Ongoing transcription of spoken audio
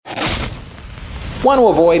Want to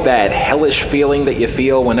avoid that hellish feeling that you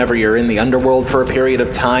feel whenever you're in the underworld for a period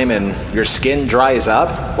of time and your skin dries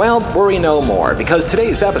up? Well, worry no more, because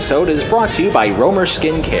today's episode is brought to you by Romer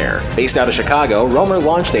Skincare. Based out of Chicago, Romer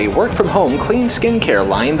launched a work-from-home clean skincare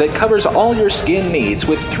line that covers all your skin needs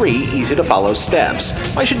with 3 easy-to-follow steps.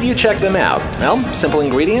 Why should you check them out? Well, simple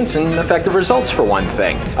ingredients and effective results for one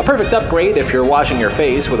thing. A perfect upgrade if you're washing your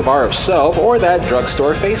face with a bar of soap or that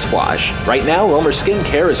drugstore face wash. Right now, Romer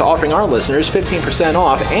Skincare is offering our listeners 15%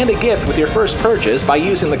 off and a gift with your first purchase by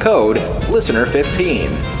using the code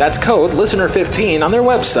LISTENER15. That's code LISTENER15 on their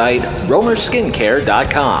website,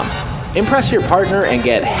 romerskincare.com. Impress your partner and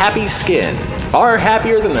get happy skin. Far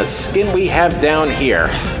happier than the skin we have down here.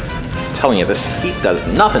 I'm telling you, this heat does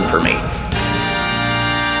nothing for me.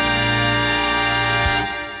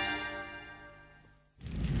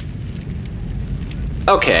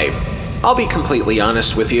 Okay, I'll be completely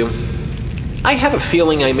honest with you. I have a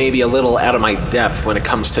feeling I may be a little out of my depth when it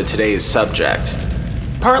comes to today's subject.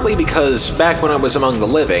 Partly because back when I was among the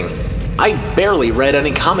living, I barely read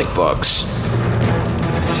any comic books.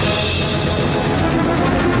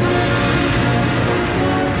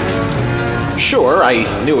 Sure, I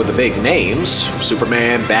knew of the big names,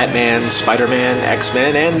 Superman, Batman, Spider-Man,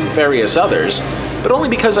 X-Men, and various others, but only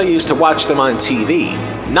because I used to watch them on TV,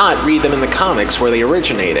 not read them in the comics where they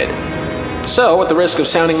originated. So, at the risk of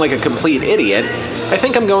sounding like a complete idiot, I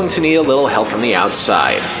think I'm going to need a little help from the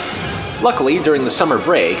outside. Luckily, during the summer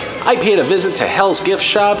break, I paid a visit to Hell's Gift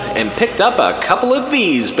Shop and picked up a couple of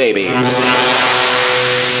these babies.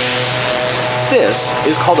 This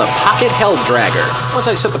is called a Pocket Hell Dragger. Once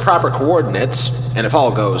I set the proper coordinates, and if all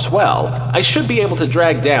goes well, I should be able to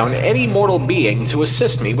drag down any mortal being to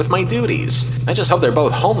assist me with my duties. I just hope they're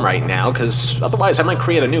both home right now, because otherwise I might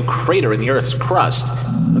create a new crater in the Earth's crust.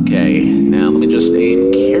 Okay, now let me just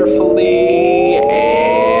aim carefully,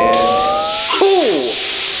 and... Ooh!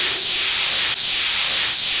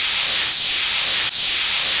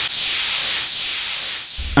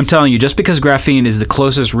 I'm telling you, just because graphene is the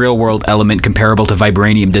closest real-world element comparable to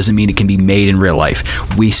vibranium doesn't mean it can be made in real life.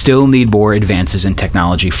 We still need more advances in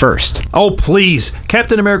technology first. Oh, please.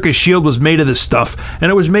 Captain America's shield was made of this stuff, and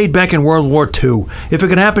it was made back in World War II. If it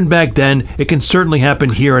could happen back then, it can certainly happen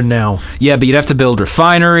here and now. Yeah, but you'd have to build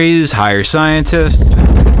refineries, hire scientists.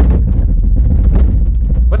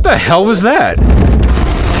 What the hell was that?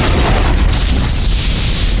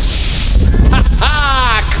 Ha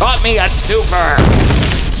ha! Caught me a twofer!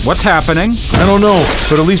 What's happening? I don't know,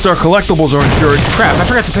 but at least our collectibles are insured. Crap, I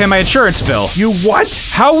forgot to pay my insurance bill. You what?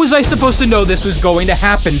 How was I supposed to know this was going to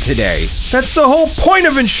happen today? That's the whole point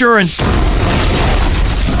of insurance!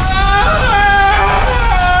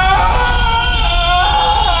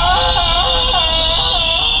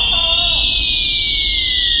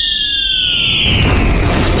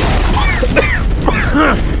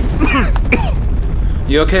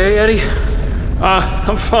 You okay, Eddie?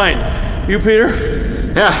 I'm fine. You, Peter?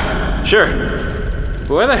 Yeah, sure.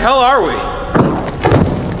 Where the hell are we?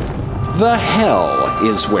 The hell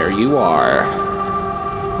is where you are.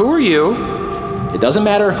 Who are you? It doesn't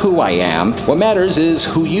matter who I am. What matters is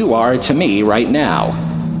who you are to me right now.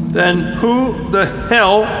 Then who the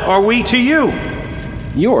hell are we to you?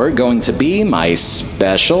 You're going to be my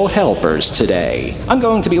special helpers today. I'm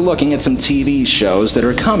going to be looking at some TV shows that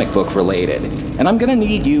are comic book related, and I'm going to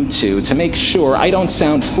need you two to make sure I don't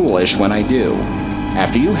sound foolish when I do.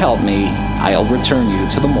 After you help me, I'll return you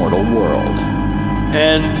to the mortal world.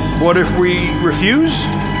 And what if we refuse?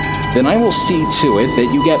 Then I will see to it that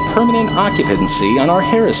you get permanent occupancy on our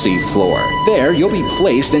heresy floor. There, you'll be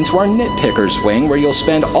placed into our nitpickers wing, where you'll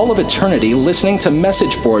spend all of eternity listening to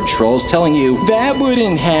message board trolls telling you that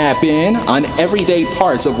wouldn't happen on everyday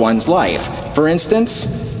parts of one's life. For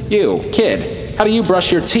instance, you, kid, how do you brush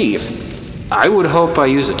your teeth? I would hope I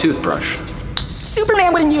use a toothbrush.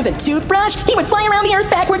 Superman wouldn't use a toothbrush. He would fly around the Earth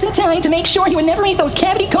backwards in time to make sure he would never eat those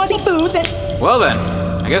cavity-causing foods and... Well then,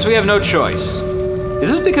 I guess we have no choice. Is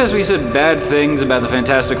it because we said bad things about the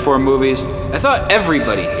Fantastic Four movies? I thought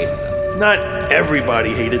everybody hated them. Not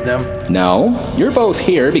everybody hated them. No, you're both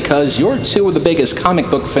here because you're two of the biggest comic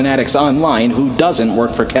book fanatics online who doesn't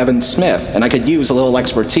work for Kevin Smith, and I could use a little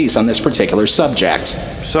expertise on this particular subject.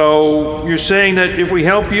 So, you're saying that if we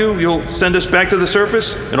help you, you'll send us back to the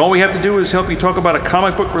surface, and all we have to do is help you talk about a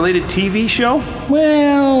comic book-related TV show?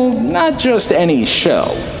 Well, not just any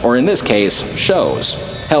show. Or in this case, shows.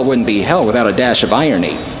 Hell wouldn't be hell without a dash of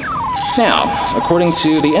irony. Now, according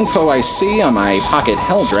to the info I see on my Pocket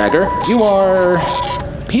Hell Dragger, you are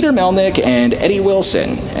Peter Melnick and Eddie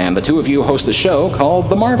Wilson, and the two of you host a show called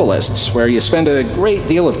The Marvelists, where you spend a great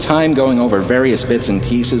deal of time going over various bits and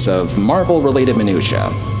pieces of Marvel-related minutia.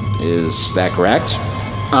 Is that correct?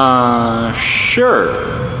 Sure.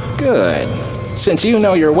 Good. Since you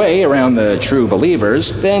know your way around the true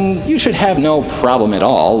believers, then you should have no problem at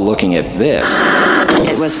all looking at this.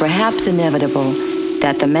 It was perhaps inevitable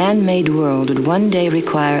that the man-made world would one day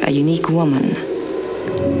require a unique woman.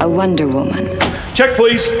 A Wonder Woman. Check,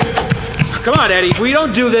 please. Come on, Eddie. If we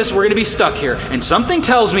don't do this, we're going to be stuck here. And something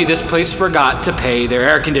tells me this place forgot to pay their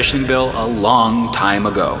air conditioning bill a long time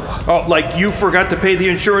ago. Oh, like you forgot to pay the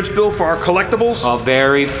insurance bill for our collectibles? Oh,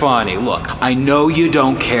 very funny. Look, I know you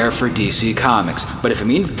don't care for DC Comics, but if it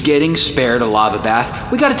means getting spared a lava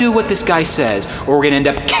bath, we got to do what this guy says, or we're going to end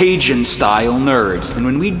up Cajun-style nerds. And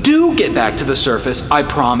when we do get back to the surface, I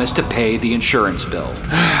promise to pay the insurance bill.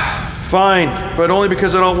 Fine, but only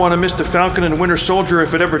because I don't want to miss the Falcon and Winter Soldier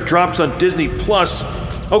if it ever drops on Disney+.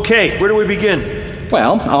 Okay, where do we begin?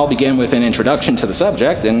 Well, I'll begin with an introduction to the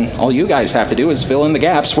subject, and all you guys have to do is fill in the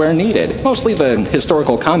gaps where needed. Mostly the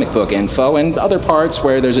historical comic book info and other parts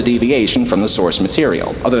where there's a deviation from the source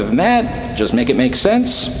material. Other than that, just make it make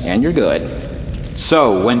sense, and you're good.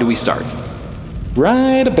 So, when do we start?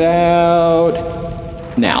 Right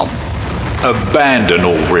about now. Abandon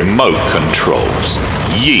all remote controls,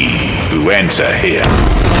 ye who enter here.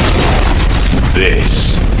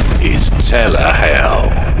 This is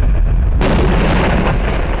Telehell.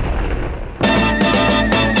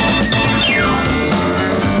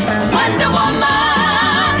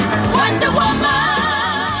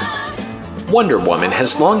 Wonder Woman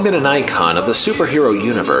has long been an icon of the superhero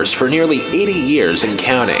universe for nearly 80 years and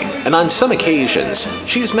counting, and on some occasions,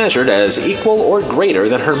 she's measured as equal or greater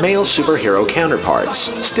than her male superhero counterparts.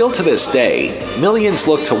 Still to this day, millions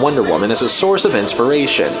look to Wonder Woman as a source of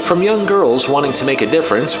inspiration, from young girls wanting to make a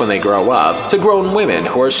difference when they grow up, to grown women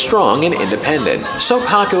who are strong and independent. So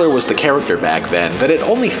popular was the character back then that it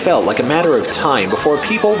only felt like a matter of time before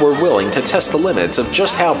people were willing to test the limits of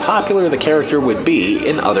just how popular the character would be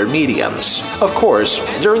in other mediums. Of course,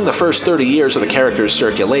 during the first 30 years of the character's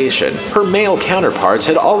circulation, her male counterparts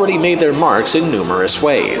had already made their marks in numerous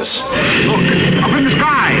ways. Look, up in the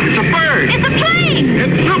sky, it's a bird. It's a plane.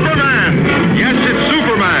 It's Superman. Yes, it's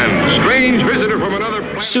Superman. Strange visitor from another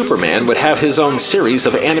planet. Superman would have his own series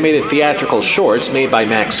of animated theatrical shorts made by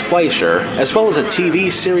Max Fleischer, as well as a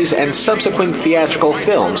TV series and subsequent theatrical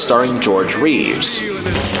films starring George Reeves.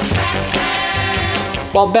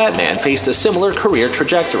 While Batman faced a similar career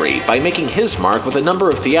trajectory by making his mark with a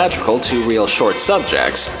number of theatrical to real short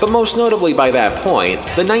subjects, but most notably by that point,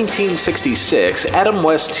 the 1966 Adam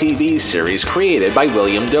West TV series created by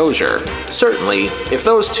William Dozier. Certainly, if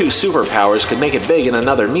those two superpowers could make it big in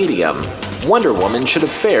another medium, Wonder Woman should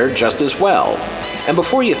have fared just as well. And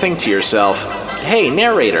before you think to yourself, hey,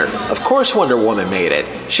 narrator, of course Wonder Woman made it.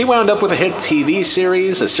 She wound up with a hit TV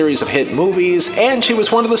series, a series of hit movies, and she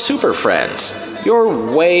was one of the Super Friends.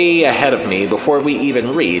 You're way ahead of me before we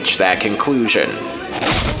even reach that conclusion.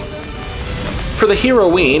 For the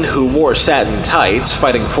heroine who wore satin tights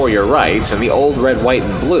fighting for your rights and the old red, white,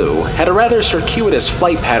 and blue had a rather circuitous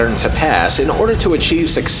flight pattern to pass in order to achieve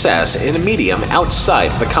success in a medium outside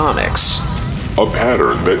the comics. A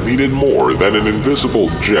pattern that needed more than an invisible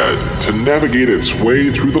jet to navigate its way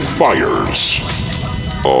through the fires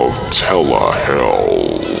of Telehell.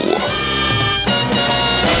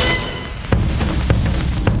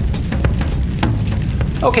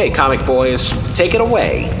 Okay, comic boys, take it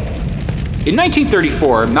away. In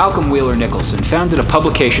 1934, Malcolm Wheeler Nicholson founded a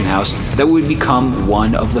publication house that would become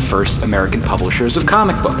one of the first American publishers of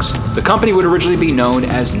comic books. The company would originally be known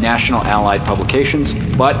as National Allied Publications,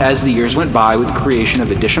 but as the years went by with the creation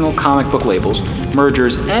of additional comic book labels,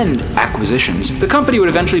 mergers, and acquisitions, the company would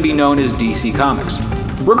eventually be known as DC Comics.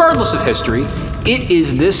 Regardless of history, it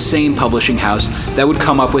is this same publishing house that would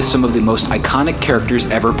come up with some of the most iconic characters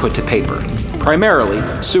ever put to paper, primarily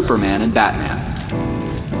Superman and Batman.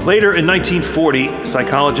 Later in 1940,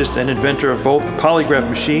 psychologist and inventor of both the polygraph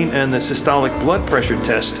machine and the systolic blood pressure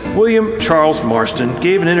test, William Charles Marston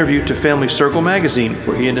gave an interview to Family Circle magazine,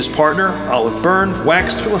 where he and his partner, Olive Byrne,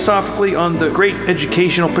 waxed philosophically on the great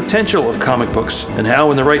educational potential of comic books, and how,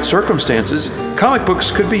 in the right circumstances, comic books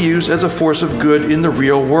could be used as a force of good in the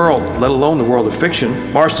real world, let alone the world of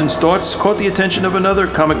fiction. Marston's thoughts caught the attention of another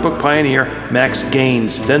comic book pioneer, Max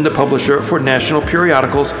Gaines, then the publisher for National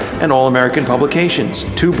Periodicals and All-American Publications,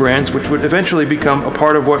 two brands which would eventually become a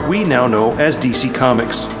part of what we now know as DC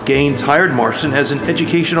Comics. Gaines hired Marston as an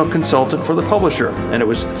educational consultant for the publisher, and it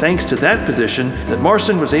was thanks to that position that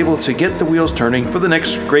Marston was able to get the wheels turning for the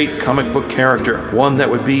next great comic book character, one that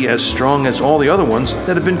would be as strong as all the other ones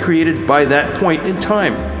that had been created by that point in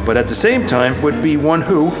time, but at the same time would be one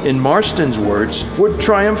who, in Marston's words, would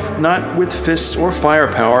triumph not with fists or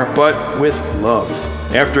firepower, but with love.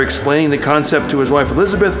 After explaining the concept to his wife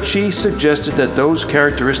Elizabeth, she suggested that those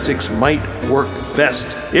characteristics might work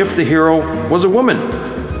best if the hero was a woman.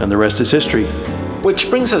 And the rest is history. Which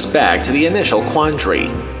brings us back to the initial quandary.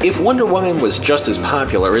 If Wonder Woman was just as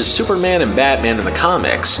popular as Superman and Batman in the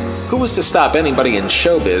comics, who was to stop anybody in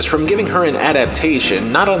showbiz from giving her an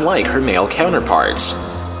adaptation not unlike her male counterparts?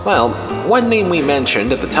 Well, one name we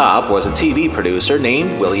mentioned at the top was a TV producer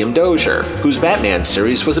named William Dozier, whose Batman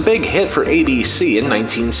series was a big hit for ABC in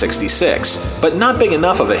 1966, but not big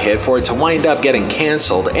enough of a hit for it to wind up getting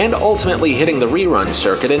cancelled and ultimately hitting the rerun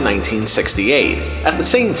circuit in 1968. At the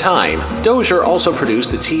same time, Dozier also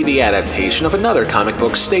produced a TV adaptation of another comic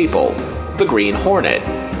book staple, The Green Hornet.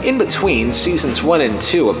 In between seasons 1 and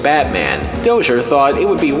 2 of Batman, Dozier thought it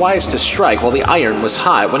would be wise to strike while the iron was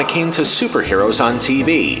hot when it came to superheroes on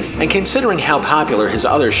TV, and considering how popular his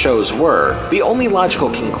other shows were, the only logical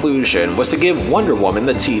conclusion was to give Wonder Woman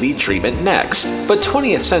the TV treatment next. But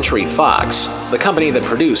 20th Century Fox, the company that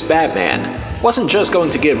produced Batman, wasn't just going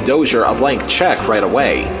to give Dozier a blank check right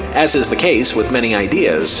away. As is the case with many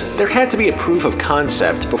ideas, there had to be a proof of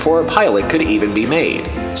concept before a pilot could even be made.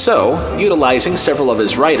 So, utilizing several of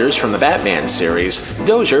his writers from the Batman series,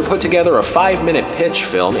 Dozier put together a 5-minute pitch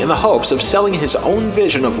film in the hopes of selling his own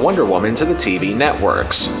vision of Wonder Woman to the TV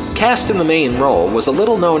networks. Cast in the main role was a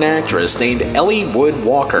little-known actress named Ellie Wood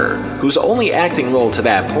Walker, whose only acting role to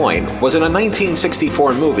that point was in a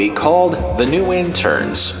 1964 movie called The New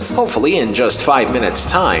Interns. Hopefully in just 5 minutes'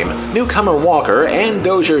 time, newcomer Walker and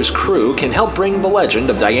Dozier's crew can help bring the legend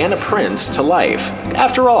of Diana Prince to life.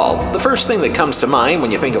 After all, the first thing that comes to mind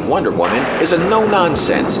when you think of Wonder Woman is a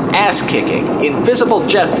no-nonsense, ass-kicking, invisible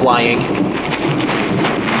jet-flying...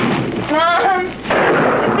 Mom,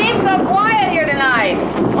 it seems so quiet here tonight.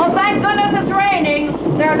 Well, thank goodness it's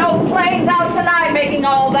raining. There are no planes out tonight making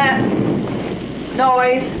all that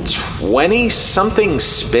noise. 20-something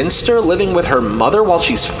spinster living with her mother while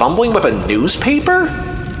she's fumbling with a newspaper?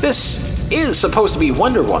 This is supposed to be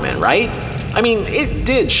Wonder Woman, right? I mean, it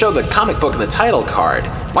did show the comic book in the title card.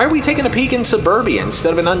 Why are we taking a peek in suburbia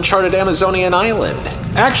instead of an uncharted Amazonian island?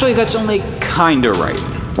 Actually, that's only kinda right.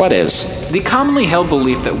 What is? The commonly held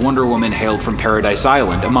belief that Wonder Woman hailed from Paradise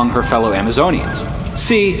Island among her fellow Amazonians.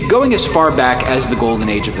 See, going as far back as the golden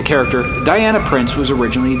age of the character, Diana Prince was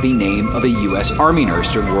originally the name of a U.S. Army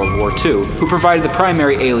nurse during World War II who provided the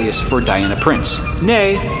primary alias for Diana Prince,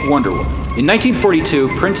 nay, Wonder Woman. In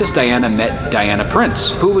 1942, Princess Diana met Diana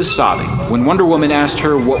Prince, who was sobbing. When Wonder Woman asked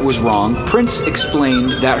her what was wrong, Prince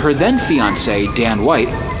explained that her then-fiancé, Dan White,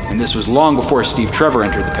 and this was long before Steve Trevor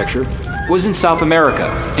entered the picture, was in South America,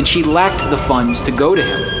 and she lacked the funds to go to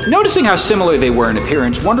him. Noticing how similar they were in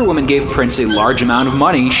appearance, Wonder Woman gave Prince a large amount of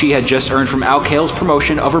money she had just earned from Al Cale's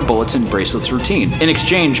promotion of her bullets and bracelets routine. In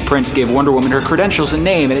exchange, Prince gave Wonder Woman her credentials and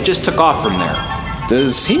name, and it just took off from there.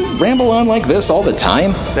 Does he ramble on like this all the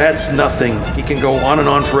time? That's nothing. He can go on and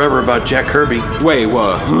on forever about Jack Kirby. Wait,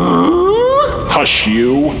 what? Hush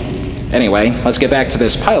you. Anyway, let's get back to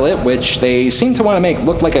this pilot, which they seem to want to make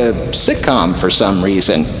look like a sitcom for some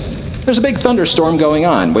reason. There's a big thunderstorm going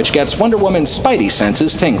on, which gets Wonder Woman's spidey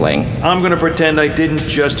senses tingling. I'm gonna pretend I didn't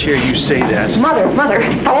just hear you say that. Mother,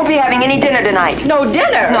 I won't be having any dinner tonight. No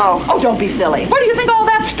dinner? No. Oh, don't be silly. Where do you think all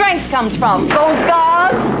that strength comes from? Those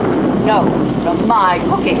gods? No, from my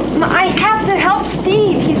cooking. I have to help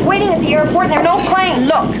Steve. He's waiting at the airport and there are no planes.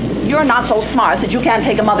 Look, you're not so smart that you can't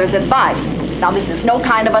take a mother's advice. Now, this is no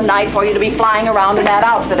kind of a night for you to be flying around in that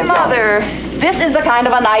outfit of yours. Mother, this is the kind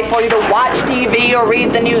of a night for you to watch TV or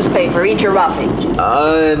read the newspaper, eat your roughage.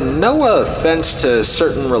 No offense to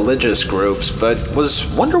certain religious groups, but was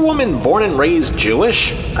Wonder Woman born and raised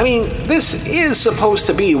Jewish? I mean, this is supposed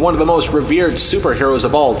to be one of the most revered superheroes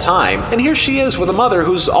of all time, and here she is with a mother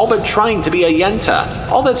who's all but trying to be a Yenta.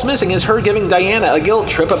 All that's missing is her giving Diana a guilt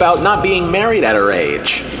trip about not being married at her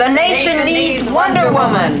age. The nation needs Wonder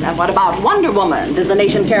Woman. And what about Wonder Woman? Does the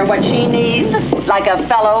nation care what she needs? Like a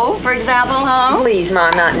fellow, for example, huh? Please,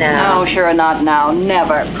 Mom, not now. No, sure, not now.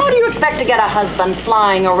 Never. How do you expect to get a husband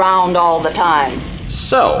flying around all the time?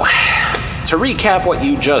 So, to recap what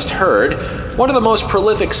you just heard, one of the most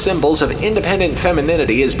prolific symbols of independent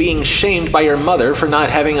femininity is being shamed by your mother for not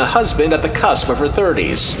having a husband at the cusp of her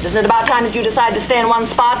 30s. Isn't it about time that you decide to stay in one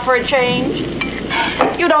spot for a change?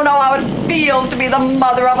 You don't know how it feels to be the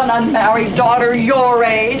mother of an unmarried daughter your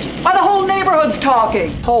age. Why, the whole neighborhood's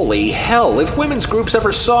talking. Holy hell, if women's groups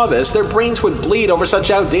ever saw this, their brains would bleed over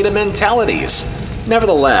such outdated mentalities.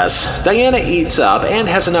 Nevertheless, Diana eats up and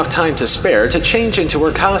has enough time to spare to change into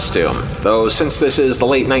her costume, though since this is the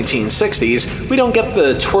late 1960s, we don't get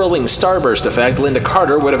the twirling starburst effect Linda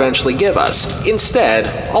Carter would eventually give us.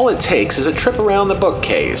 Instead, all it takes is a trip around the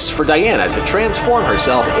bookcase for Diana to transform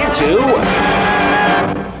herself into...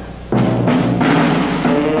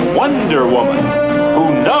 Wonder Woman,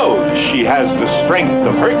 who knows she has the strength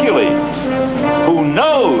of Hercules, who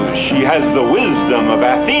knows she has the wisdom of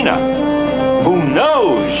Athena, who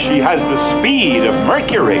knows she has the speed of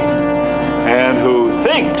Mercury, and who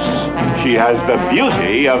thinks she has the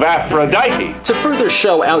beauty of Aphrodite. To further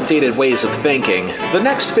show outdated ways of thinking, the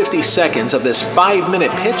next 50 seconds of this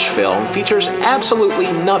 5-minute pitch film features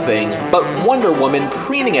absolutely nothing but Wonder Woman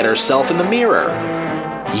preening at herself in the mirror.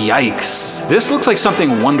 Yikes. This looks like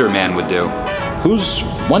something Wonder Man would do. Who's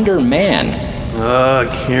Wonder Man?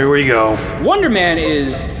 Here we go. Wonder Man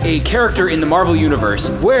is a character in the Marvel Universe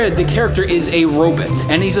where the character is a robot,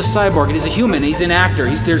 and he's a cyborg, and he's a human, he's an actor,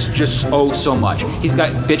 there's just so much. He's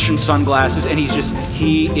got bitchin' sunglasses, and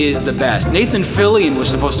he is the best. Nathan Fillion was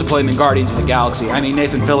supposed to play him in Guardians of the Galaxy. I mean,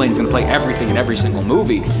 Nathan Fillion's gonna play everything in every single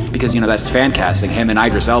movie, because, that's fan casting, him and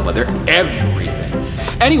Idris Elba, they're everything.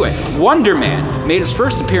 Anyway, Wonder Man made his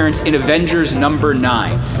first appearance in Avengers number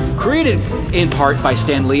 9. Created in part by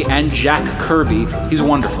Stan Lee and Jack Kirby. He's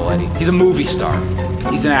wonderful, Eddie. He's a movie star.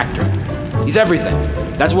 He's an actor. He's everything.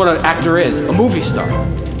 That's what an actor is, a movie star.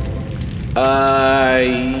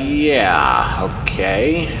 Yeah,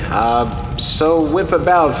 okay. So with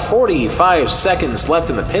about 45 seconds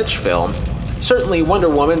left in the pitch film, certainly Wonder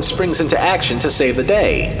Woman springs into action to save the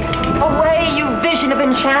day. Away, you vision of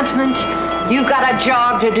enchantment. You've got a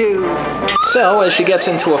job to do. So, as she gets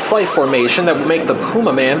into a flight formation that would make the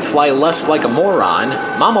Puma Man fly less like a moron,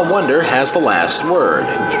 Mama Wonder has the last word. If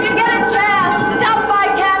you get a chance, stop by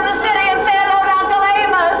Kansas City and say hello to Uncle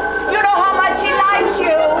Amos. You know how much he likes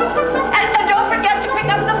you. And don't forget to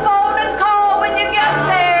pick up the phone and call when you get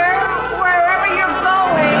there, wherever you're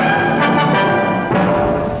going.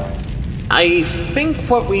 I think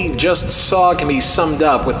what we just saw can be summed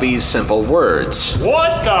up with these simple words.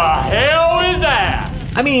 What the hell is that?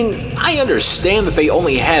 I mean, I understand that they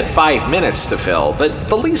only had 5 minutes to fill, but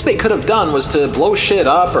the least they could have done was to blow shit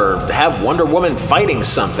up or have Wonder Woman fighting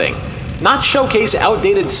something. Not showcase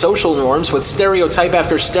outdated social norms with stereotype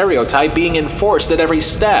after stereotype being enforced at every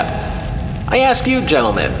step. I ask you,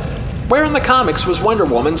 gentlemen, where in the comics was Wonder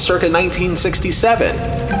Woman circa 1967?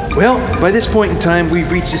 Well, by this point in time,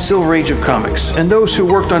 we've reached the Silver Age of comics, and those who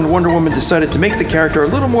worked on Wonder Woman decided to make the character a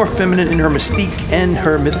little more feminine in her mystique and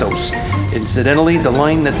her mythos. Incidentally, the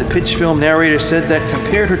line that the pitch film narrator said that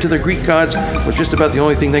compared her to the Greek gods was just about the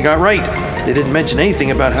only thing they got right. They didn't mention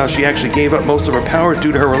anything about how she actually gave up most of her powers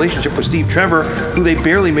due to her relationship with Steve Trevor, who they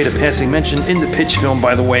barely made a passing mention in the pitch film,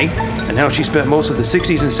 by the way, and how she spent most of the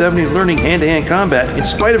 60s and 70s learning hand-to-hand combat, in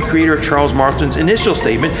spite of creator Charles Marston's initial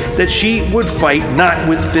statement that she would fight not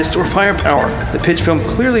with fists or firepower. The pitch film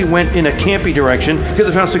clearly went in a campy direction because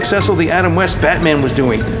of how successful the Adam West Batman was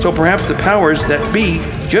doing, so perhaps the powers that be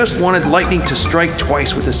just wanted lightning to strike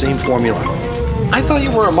twice with the same formula. I thought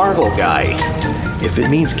you were a Marvel guy. If it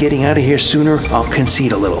means getting out of here sooner, I'll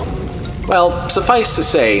concede a little. Well, suffice to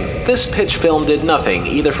say, this pitch film did nothing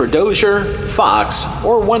either for Dozier, Fox,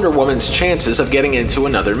 or Wonder Woman's chances of getting into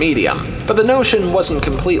another medium. But the notion wasn't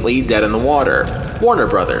completely dead in the water. Warner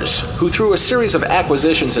Brothers, who through a series of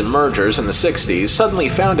acquisitions and mergers in the 60s suddenly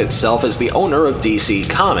found itself as the owner of DC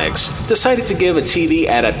Comics, decided to give a TV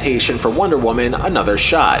adaptation for Wonder Woman another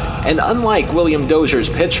shot. And unlike William Dozier's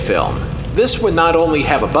pitch film, this would not only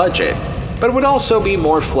have a budget, but it would also be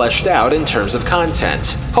more fleshed out in terms of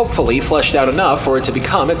content, hopefully fleshed out enough for it to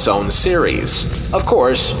become its own series. Of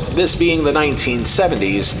course, this being the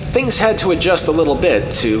 1970s, things had to adjust a little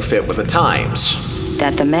bit to fit with the times.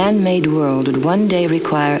 That the man-made world would one day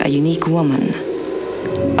require a unique woman,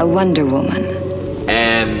 a Wonder Woman.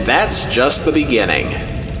 And that's just the beginning.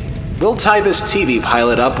 We'll tie this TV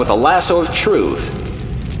pilot up with a lasso of truth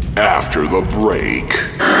after the break.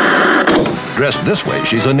 Dressed this way,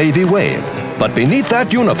 she's a Navy wave. But beneath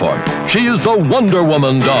that uniform, she is the Wonder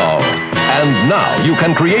Woman doll. And now you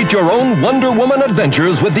can create your own Wonder Woman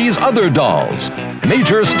adventures with these other dolls.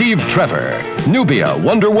 Major Steve Trevor, Nubia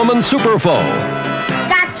Wonder Woman Super Foe.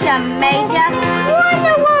 Gotcha, Major.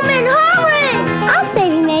 Wonder Woman, hurry! I'll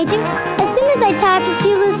save you, Major, as soon as I tie up a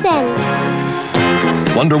few loose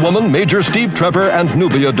ends. Wonder Woman, Major Steve Trevor, and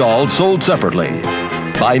Nubia dolls sold separately.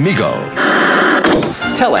 By Mego.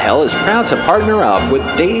 Telehell is proud to partner up with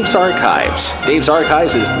Dave's Archives. Dave's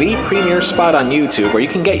Archives is the premier spot on YouTube where you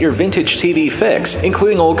can get your vintage TV fix,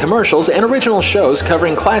 including old commercials and original shows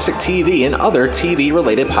covering classic TV and other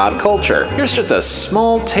TV-related pop culture. Here's just a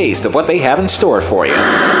small taste of what they have in store for you.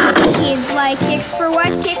 Kids like Kix for what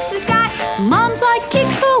Kix has got. Moms like Kix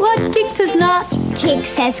for what Kix is not.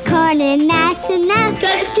 Kix has corn and that's enough.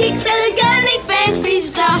 Cause Kix says gonna make fancy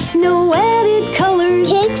stuff. No added colors.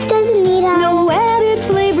 Kix doesn't need 'em. No added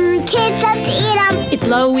flavors. Kids love to eat 'em. It's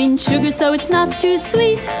low in sugar so it's not too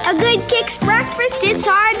sweet. A good Kix breakfast, it's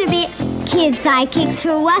hard to beat. Kids like Kix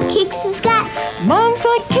for what Kix has got. Moms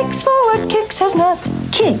like Kix for what Kix has not.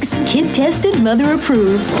 Kix, kid tested, mother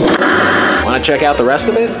approved. Want to check out the rest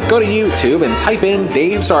of it? Go to YouTube and type in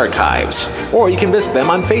Dave's Archives, or you can visit them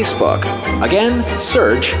on Facebook. Again,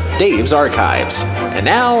 search Dave's Archives. And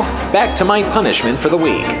now, back to my punishment for the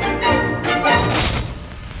week.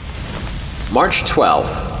 March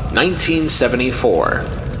 12th, 1974.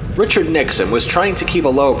 Richard Nixon was trying to keep a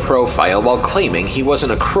low profile while claiming he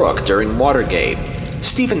wasn't a crook during Watergate.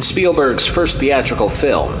 Steven Spielberg's first theatrical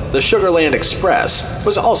film, The Sugarland Express,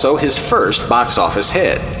 was also his first box office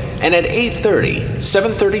hit. And at 8:30,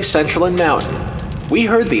 730 Central and Mountain, we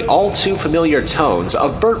heard the all-too-familiar tones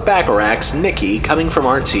of Burt Bacharach's Nicky coming from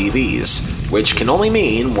our TVs, which can only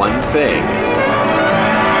mean one thing.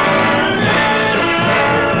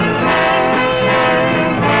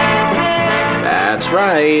 That's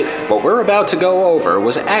right, what we're about to go over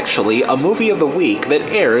was actually a movie of the week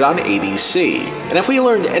that aired on ABC. And if we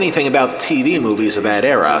learned anything about TV movies of that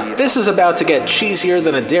era, this is about to get cheesier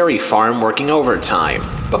than a dairy farm working overtime.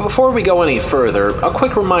 But before we go any further, a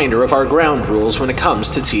quick reminder of our ground rules when it comes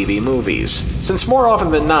to TV movies. Since more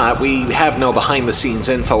often than not, we have no behind-the-scenes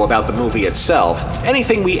info about the movie itself,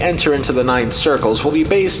 anything we enter into the 9 circles will be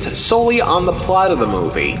based solely on the plot of the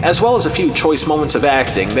movie, as well as a few choice moments of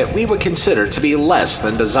acting that we would consider to be less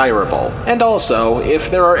than desirable. And also, if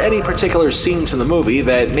there are any particular scenes in the movie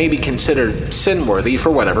that may be considered sin-worthy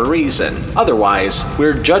for whatever reason. Otherwise,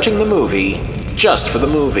 we're judging the movie just for the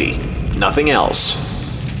movie, nothing else.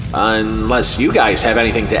 Unless you guys have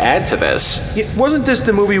anything to add to this. Yeah, wasn't this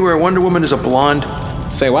the movie where Wonder Woman is a blonde?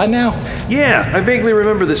 Say what now? Yeah, I vaguely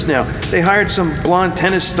remember this now. They hired some blonde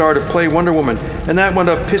tennis star to play Wonder Woman, and that wound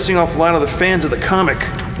up pissing off a lot of the fans of the comic.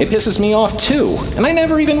 It pisses me off too, and I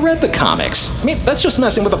never even read the comics. I mean, that's just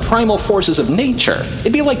messing with the primal forces of nature.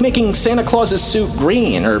 It'd be like making Santa Claus's suit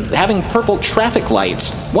green, or having purple traffic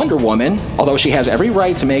lights. Wonder Woman, although she has every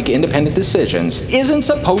right to make independent decisions, isn't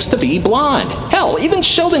supposed to be blonde. Hell, even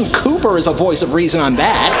Sheldon Cooper is a voice of reason on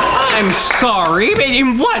that. I'm sorry, but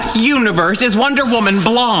in what universe is Wonder Woman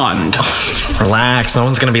blonde? Relax, no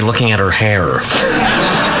one's gonna be looking at her hair.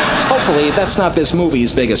 Hopefully, that's not this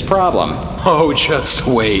movie's biggest problem. Oh, just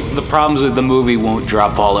wait. The problems with the movie won't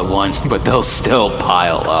drop all at once, but they'll still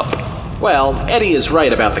pile up. Well, Eddie is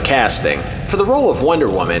right about the casting. For the role of Wonder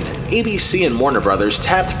Woman, ABC and Warner Brothers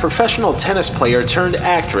tapped professional tennis player turned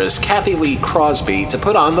actress Kathy Lee Crosby to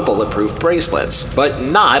put on the bulletproof bracelets, but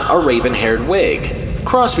not a raven-haired wig.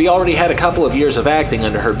 Crosby already had a couple of years of acting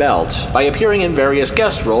under her belt by appearing in various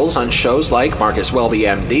guest roles on shows like Marcus Welby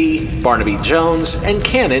MD, Barnaby Jones, and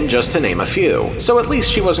Cannon, just to name a few. So at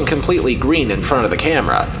least she wasn't completely green in front of the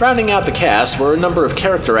camera. Rounding out the cast were a number of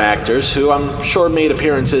character actors who I'm sure made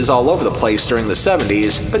appearances all over the place during the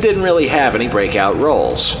 70s, but didn't really have any breakout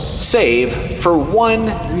roles. Save for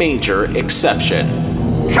one major exception.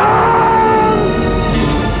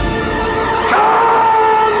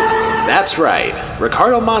 That's right,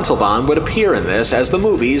 Ricardo Montalban would appear in this as the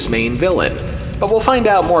movie's main villain. But we'll find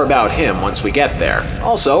out more about him once we get there.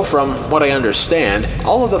 Also, from what I understand,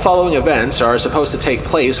 all of the following events are supposed to take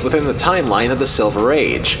place within the timeline of the Silver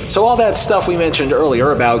Age. So all that stuff we mentioned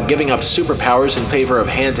earlier about giving up superpowers in favor of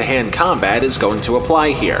hand-to-hand combat is going to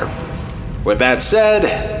apply here. With that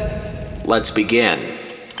said, let's begin.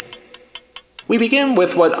 We begin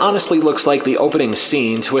with what honestly looks like the opening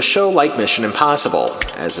scene to a show like Mission Impossible,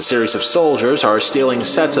 as a series of soldiers are stealing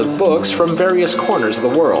sets of books from various corners of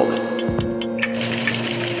the world.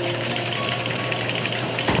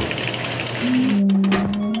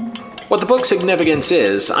 What the book's significance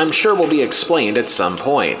is, I'm sure will be explained at some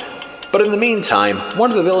point. But in the meantime,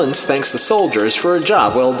 one of the villains thanks the soldiers for a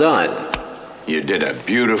job well done. You did a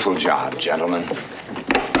beautiful job, gentlemen.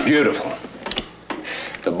 Beautiful.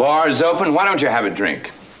 The bar is open. Why don't you have a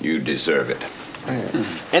drink? You deserve it.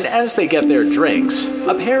 And as they get their drinks,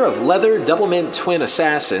 a pair of leather double-mint twin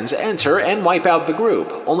assassins enter and wipe out the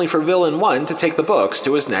group, only for Villain 1 to take the books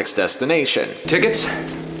to his next destination. Tickets?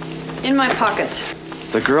 In my pocket.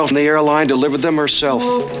 The girl from the airline delivered them herself.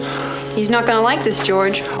 He's not gonna like this,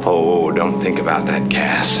 George. Oh, don't think about that,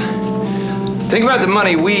 Cass. Think about the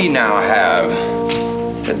money we now have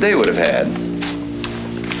that they would have had.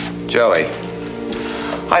 Joey,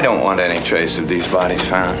 I don't want any trace of these bodies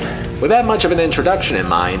found. With that much of an introduction in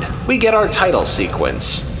mind, we get our title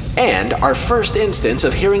sequence, and our first instance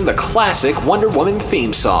of hearing the classic Wonder Woman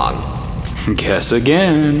theme song. Guess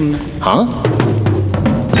again. Huh?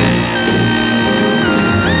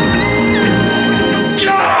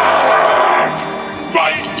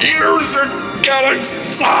 My ears are getting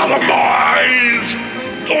sodomized!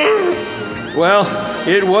 Well,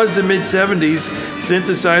 it was the mid-70s.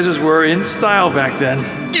 Synthesizers were in style back then.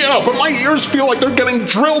 Yeah, but my ears feel like they're getting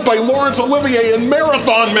drilled by Laurence Olivier in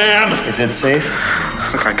Marathon Man! Is it safe?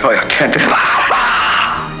 Look, I tell you, I can't do it.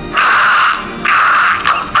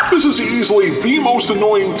 This is easily the most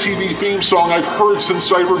annoying TV theme song I've heard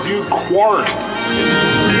since I reviewed Quark.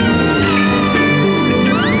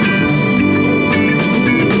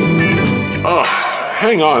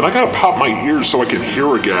 Hang on, I gotta pop my ears so I can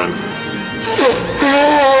hear again.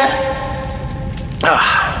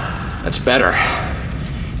 That's better.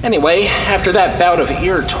 Anyway, after that bout of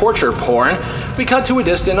ear torture porn, we cut to a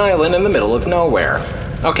distant island in the middle of nowhere.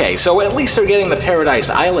 Okay, so at least they're getting the Paradise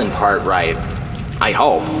Island part right. I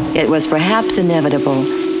hope. It was perhaps inevitable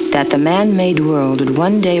that the man-made world would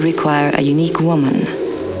one day require a unique woman.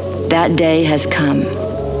 That day has come.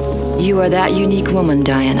 You are that unique woman,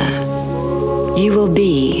 Diana. You will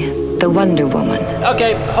be the Wonder Woman.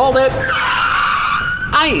 Okay, hold it.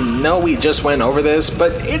 I know we just went over this,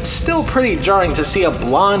 but it's still pretty jarring to see a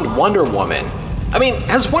blonde Wonder Woman. I mean,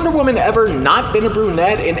 has Wonder Woman ever not been a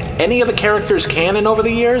brunette in any of the characters' canon over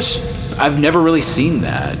the years? I've never really seen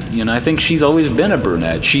that. I think she's always been a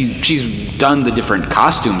brunette. She's done the different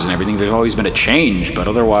costumes and everything. There's always been a change, but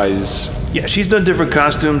otherwise... Yeah, she's done different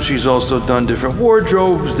costumes. She's also done different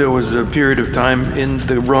wardrobes. There was a period of time in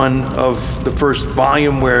the run of the first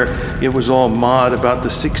volume where it was all mod about the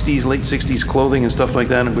 60s, late 60s clothing and stuff like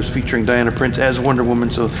that. And it was featuring Diana Prince as Wonder Woman.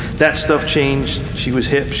 So that stuff changed. She was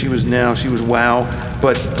hip. She was now. She was wow.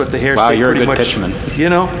 But the hair stayed pretty much...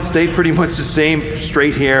 pitchman. Stayed pretty much the same.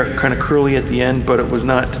 Straight hair, kind of curly at the end, but it was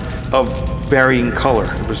not of varying color.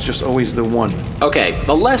 It was just always the one. Okay,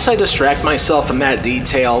 the less I distract myself from that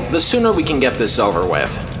detail, the sooner we can get this over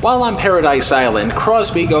with. While on Paradise Island,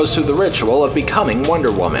 Crosby goes through the ritual of becoming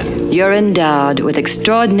Wonder Woman. You're endowed with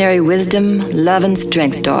extraordinary wisdom, love, and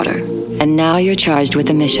strength, daughter. And now you're charged with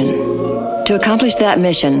a mission. To accomplish that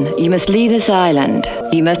mission, you must leave this island.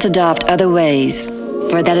 You must adopt other ways,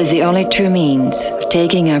 for that is the only true means of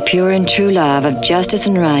taking our pure and true love of justice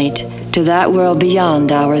and right to that world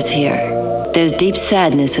beyond ours here. There's deep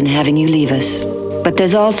sadness in having you leave us, but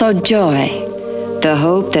there's also joy, the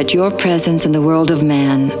hope that your presence in the world of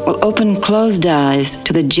man will open closed eyes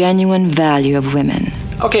to the genuine value of women.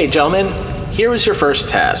 Okay, gentlemen, here is your first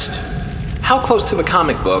test. How close to the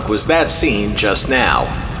comic book was that scene just now?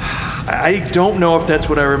 I don't know if that's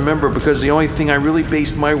what I remember, because the only thing I really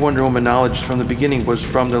based my Wonder Woman knowledge from the beginning was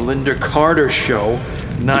from the Linda Carter show.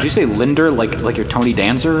 Did you say Linder, like you're Tony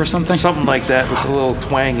Danza or something? Something like that, with a little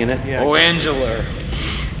twang in it. Yeah. Oh, Angela.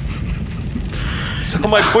 So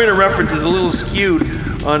my point of reference is a little skewed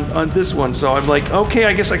on this one. So I'm like, okay,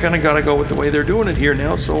 I guess I kind of got to go with the way they're doing it here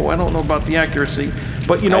now. So I don't know about the accuracy.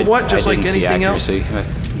 But you know what? Just like anything else.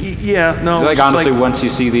 Yeah, no. Like honestly, once you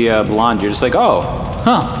see the blonde, you're just like, oh,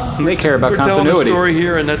 huh. They care about continuity. We're telling a story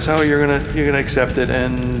here, and that's how you're gonna accept it.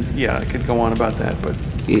 And yeah, I could go on about that, but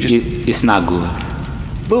it's not good.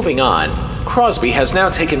 Moving on, Crosby has now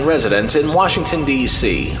taken residence in Washington,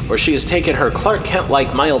 D.C., where she has taken her Clark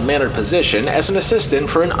Kent-like mild-mannered position as an assistant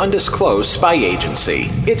for an undisclosed spy agency.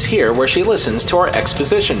 It's here where she listens to our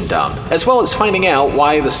exposition dump, as well as finding out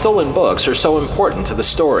why the stolen books are so important to the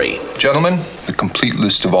story. Gentlemen, the complete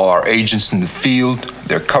list of all our agents in the field,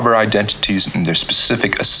 their cover identities, and their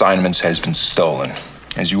specific assignments has been stolen.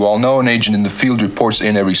 As you all know, an agent in the field reports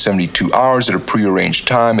in every 72 hours at a prearranged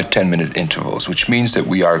time at 10-minute intervals, which means that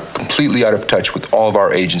we are completely out of touch with all of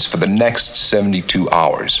our agents for the next 72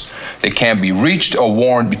 hours. They can't be reached or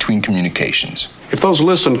warned between communications. If those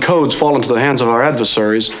lists and codes fall into the hands of our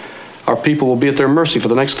adversaries, our people will be at their mercy for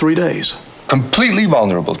the next 3 days. Completely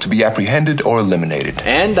vulnerable to be apprehended or eliminated.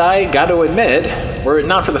 And I gotta admit, were it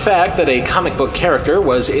not for the fact that a comic book character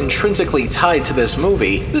was intrinsically tied to this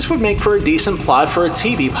movie, this would make for a decent plot for a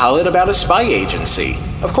TV pilot about a spy agency.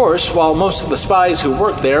 Of course, while most of the spies who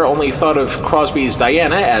worked there only thought of Crosby's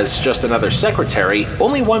Diana as just another secretary,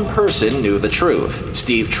 only one person knew the truth: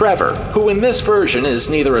 Steve Trevor, who in this version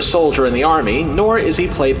is neither a soldier in the army nor is he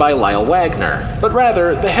played by Lyle Wagner, but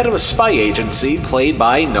rather the head of a spy agency played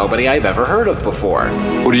by nobody I've ever heard of before.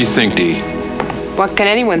 What do you think, Dee? What can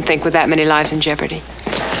anyone think with that many lives in jeopardy?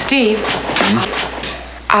 Steve,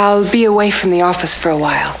 I'll be away from the office for a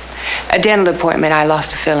while. A dental appointment, I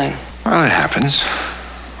lost a filling. Well, it happens.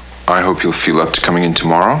 I hope you'll feel up to coming in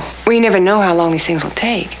tomorrow. Well, you never know how long these things will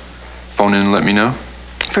take. Phone in and let me know.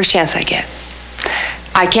 First chance I get.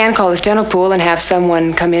 I can call this dental pool and have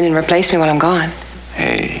someone come in and replace me while I'm gone.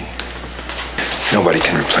 Hey, nobody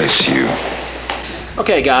can replace you.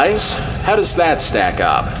 Okay, guys, how does that stack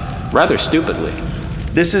up? Rather stupidly.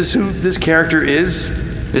 This is who this character is?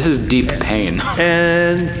 This is Deep Pain.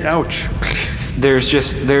 And ouch.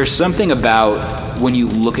 There's something about when you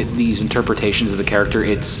look at these interpretations of the character,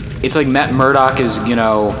 it's like Matt Murdock is,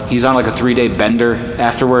 he's on like a 3-day bender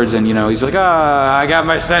afterwards, and he's like, I got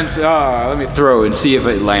my sense, let me throw and see if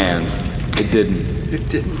it lands. It didn't. It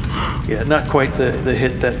didn't. Yeah, not quite the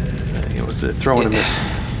hit that it was a throw and a miss.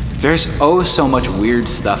 There's so much weird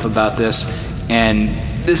stuff about this,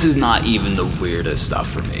 and this is not even the weirdest stuff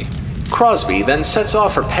for me. Crosby then sets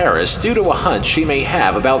off for Paris due to a hunch she may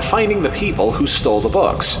have about finding the people who stole the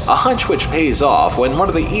books. A hunch which pays off when one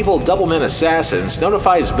of the evil Doublemint assassins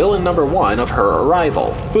notifies villain number 1 of her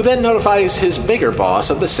arrival, who then notifies his bigger boss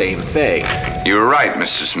of the same thing. You were right,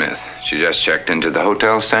 Mr. Smith. She just checked into the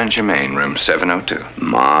Hotel Saint-Germain, room 702.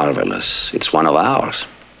 Marvelous. It's one of ours.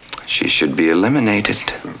 She should be eliminated.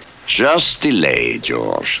 Just delay,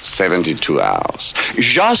 George. 72 hours.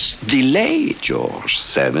 Just delay, George.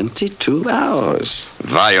 72 hours.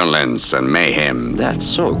 Violence and mayhem. That's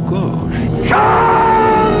so good.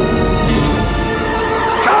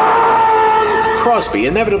 Crosby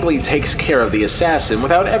inevitably takes care of the assassin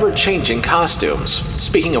without ever changing costumes.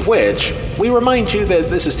 Speaking of which, we remind you that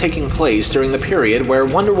this is taking place during the period where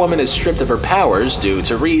Wonder Woman is stripped of her powers due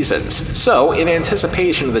to reasons. So, in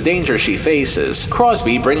anticipation of the danger she faces,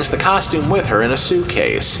 Crosby brings the costume with her in a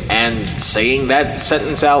suitcase. And saying that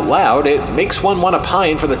sentence out loud, it makes one want to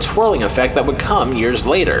pine for the twirling effect that would come years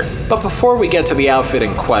later. But before we get to the outfit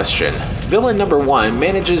in question, villain number 1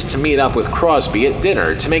 manages to meet up with Crosby at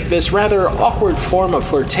dinner to make this rather awkward form of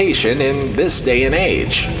flirtation in this day and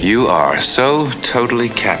age. You are so totally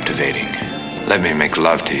captivating. Let me make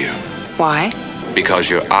love to you. Why? Because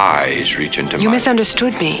your eyes reach into You mine.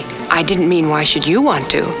 misunderstood me. I didn't mean why should you want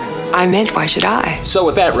to. I meant why should I? So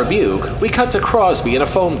with that rebuke, we cut to Crosby in a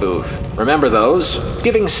phone booth. Remember those?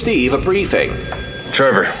 Giving Steve a briefing.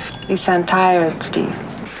 Trevor. You sound tired, Steve.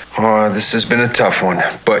 Oh, this has been a tough one,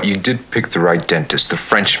 but you did pick the right dentist, the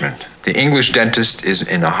Frenchman. The English dentist is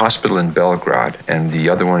in a hospital in Belgrade, and the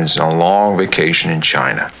other one is on a long vacation in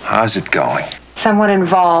China. How's it going? Somewhat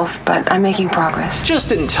involved, but I'm making progress.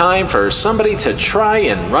 Just in time for somebody to try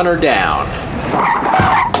and run her down.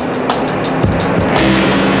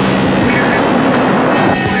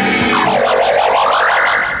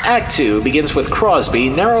 Act 2 begins with Crosby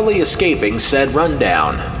narrowly escaping said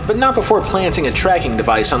rundown, but not before planting a tracking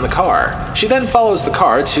device on the car. She then follows the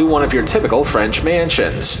car to one of your typical French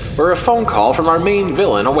mansions, where a phone call from our main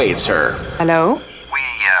villain awaits her. Hello? We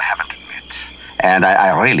haven't met. And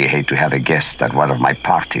I really hate to have a guest at one of my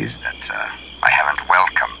parties that I haven't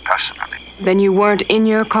welcomed personally. Then you weren't in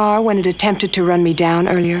your car when it attempted to run me down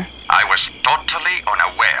earlier? I was totally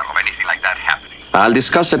unaware of anything like that happening. I'll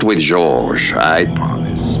discuss it with George, I promise.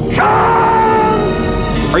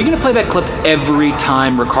 Are you going to play that clip every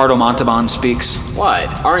time Ricardo Montalban speaks? What?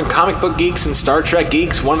 Aren't comic book geeks and Star Trek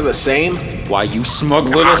geeks one and the same? Why, you smug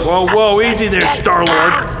little... Whoa, easy there,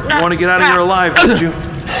 Star-Lord. You want to get out of here alive, don't you?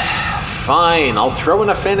 Fine, I'll throw in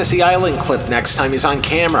a Fantasy Island clip next time he's on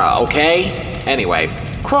camera, okay? Anyway,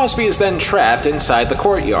 Crosby is then trapped inside the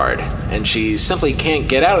courtyard, and she simply can't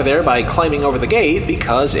get out of there by climbing over the gate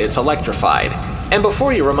because it's electrified. And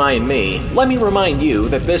before you remind me, let me remind you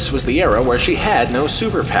that this was the era where she had no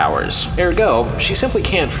superpowers. Ergo, she simply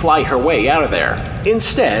can't fly her way out of there.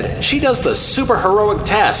 Instead, she does the super heroic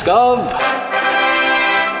task of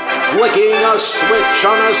flicking a switch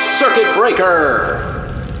on a circuit breaker.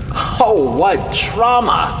 Oh, what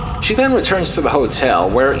drama! She then returns to the hotel,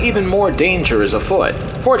 where even more danger is afoot.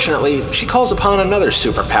 Fortunately, she calls upon another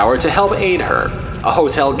superpower to help aid her, a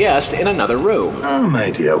hotel guest in another room. Oh,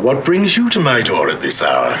 my dear, what brings you to my door at this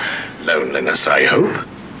hour? Loneliness, I hope.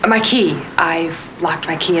 My key. I've locked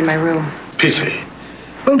my key in my room. Pity.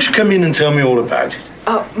 Won't you come in and tell me all about it?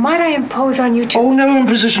 Might I impose on you to... Oh, no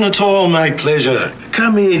imposition at all, my pleasure.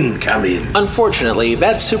 Come in, come in. Unfortunately,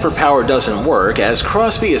 that superpower doesn't work, as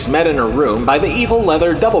Crosby is met in a room by the evil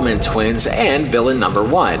leather Doublemint twins and villain number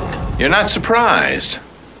 1. You're not surprised.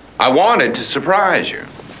 I wanted to surprise you.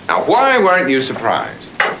 Now, why weren't you surprised?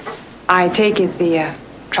 I take it the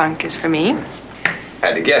trunk is for me.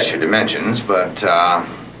 Had to guess your dimensions, but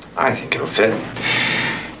I think it'll fit.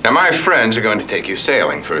 Now, my friends are going to take you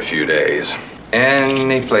sailing for a few days.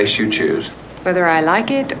 Any place you choose. Whether I like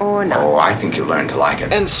it or not. Oh, I think you'll learn to like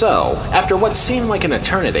it. And so, after what seemed like an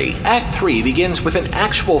eternity, Act 3 begins with an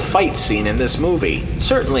actual fight scene in this movie.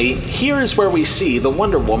 Certainly, here is where we see the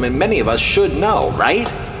Wonder Woman many of us should know, right?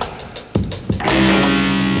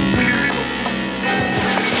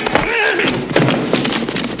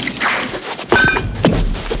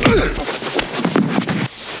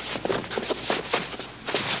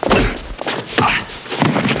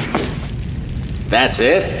 That's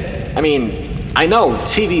it? I mean, I know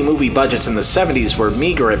TV movie budgets in the 70s were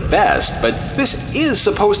meager at best, but this is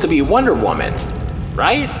supposed to be Wonder Woman,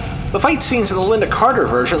 right? The fight scenes in the Linda Carter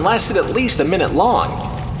version lasted at least a minute long.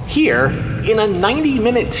 Here, in a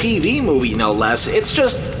 90-minute TV movie no less, it's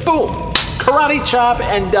just boom, karate chop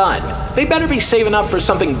and done. They better be saving up for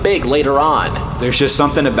something big later on. There's just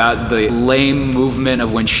something about the lame movement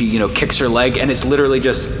of when she, kicks her leg, and it's literally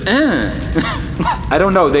just, I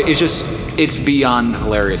don't know, it's beyond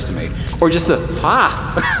hilarious to me. Or just the,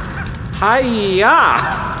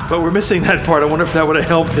 hi-ya. But we're missing that part. I wonder if that would have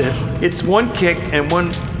helped it. It's one kick and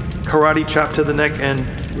one karate chop to the neck, and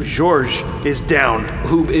George is down.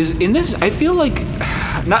 Who is in this? I feel like,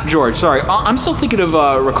 not George, sorry. I'm still thinking of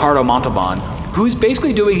Ricardo Montalban, who's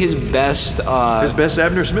basically doing his best... his best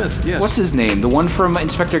Abner Smith, yes. What's his name? The one from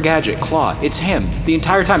Inspector Gadget, Claw. It's him. The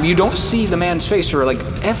entire time. You don't see the man's face for,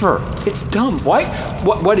 ever. It's dumb. Why?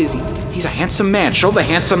 What is he? He's a handsome man. Show the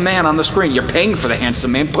handsome man on the screen. You're paying for the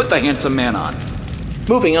handsome man. Put the handsome man on.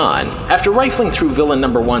 Moving on, after rifling through villain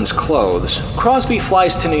number 1's clothes, Crosby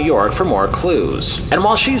flies to New York for more clues. And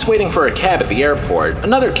while she's waiting for a cab at the airport,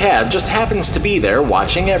 another cab just happens to be there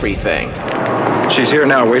watching everything. She's here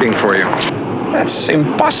now waiting for you. That's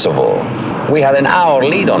impossible. We had an hour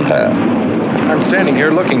lead on her. I'm standing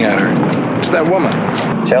here looking at her. It's that woman.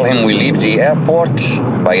 Tell him we leave the airport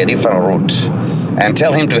by a different route. And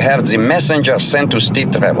tell him to have the messenger sent to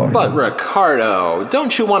Steve Trevor. But Ricardo,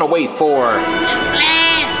 don't you want to wait for...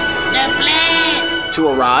 The plane! To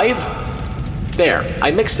arrive? There,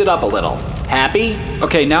 I mixed it up a little. Happy?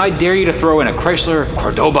 Okay, now I dare you to throw in a Chrysler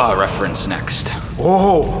Cordoba reference next.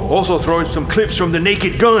 Oh, also throw in some clips from The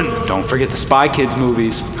Naked Gun. Don't forget the Spy Kids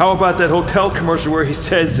movies. How about that hotel commercial where he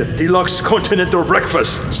says, deluxe continental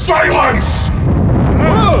breakfast? Silence!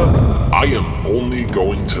 I am only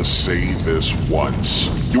going to say this once.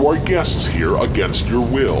 You are guests here against your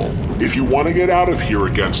will. If you want to get out of here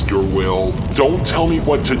against your will, don't tell me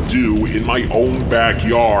what to do in my own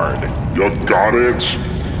backyard. You got it?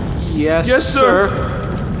 Yes, sir.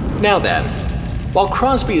 Now then, while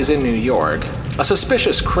Crosby is in New York, a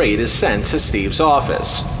suspicious crate is sent to Steve's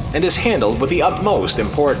office and is handled with the utmost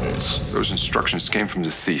importance. Those instructions came from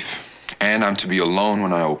the thief, and I'm to be alone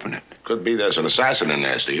when I open it. Could be there's an assassin in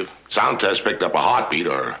there, Steve. Sound test picked up a heartbeat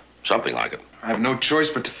or something like it. I have no choice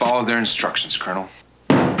but to follow their instructions, Colonel.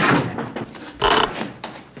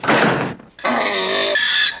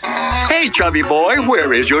 Hey, chubby boy,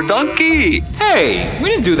 where is your donkey? Hey, we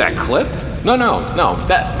didn't do that clip. No,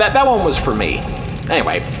 that one was for me.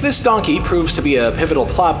 Anyway, this donkey proves to be a pivotal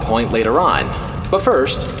plot point later on. But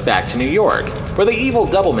first, back to New York, where the evil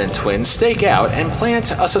Doublemint twins stake out and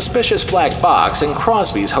plant a suspicious black box in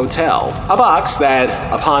Crosby's hotel. A box that,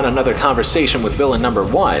 upon another conversation with villain number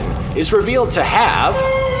 1, is revealed to have...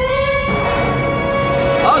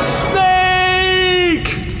 a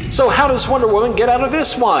snake! So how does Wonder Woman get out of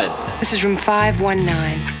this one? This is room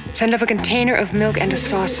 519. Send up a container of milk and a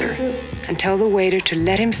saucer. And tell the waiter to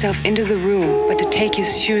let himself into the room, but to take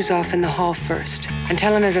his shoes off in the hall first. And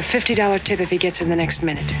tell him there's a $50 tip if he gets in the next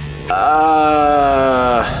minute.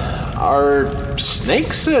 Are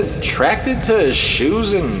snakes attracted to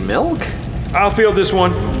shoes and milk? I'll field this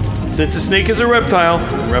one. Since a snake is a reptile,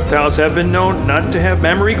 reptiles have been known not to have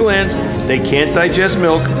mammary glands. They can't digest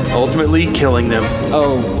milk, ultimately killing them.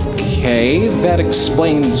 Okay, that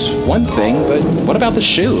explains one thing, but what about the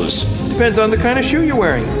shoes? Depends on the kind of shoe you're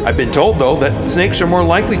wearing. I've been told, though, that snakes are more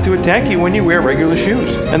likely to attack you when you wear regular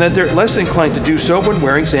shoes, and that they're less inclined to do so when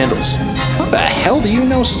wearing sandals. How the hell do you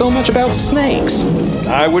know so much about snakes?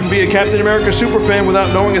 I wouldn't be a Captain America superfan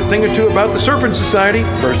without knowing a thing or two about the Serpent Society.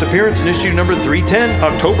 First appearance in issue number 310,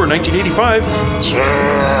 October 1985.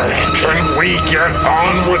 Can we get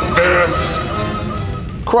on with this?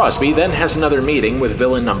 Crosby then has another meeting with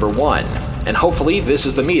villain number 1, and hopefully this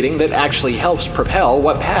is the meeting that actually helps propel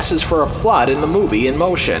what passes for a plot in the movie in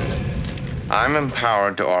motion. I'm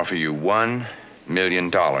empowered to offer you $1 million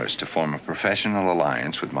to form a professional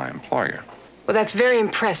alliance with my employer. Well, that's very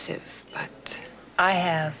impressive, but I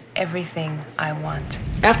have everything I want.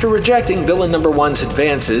 After rejecting villain number 1's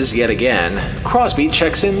advances yet again, Crosby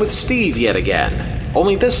checks in with Steve yet again.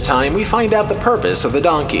 Only this time we find out the purpose of the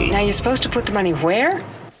donkey. Now you're supposed to put the money where?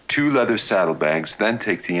 2 leather saddlebags, then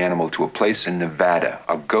take the animal to a place in Nevada,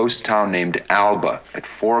 a ghost town named Alba, at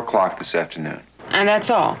 4 o'clock this afternoon. And that's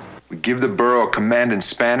all? We give the burro a command in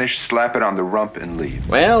Spanish, slap it on the rump, and leave.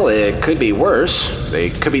 Well, it could be worse. They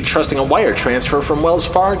could be trusting a wire transfer from Wells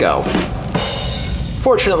Fargo.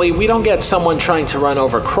 Fortunately, we don't get someone trying to run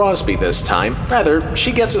over Crosby this time. Rather,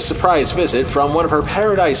 she gets a surprise visit from one of her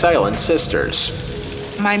Paradise Island sisters.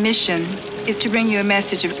 My mission is to bring you a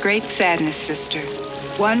message of great sadness, sister.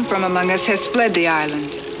 One from among us has fled the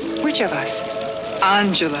island. Which of us?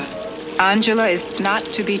 Angela. Angela is not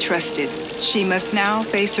to be trusted. She must now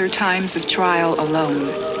face her times of trial alone.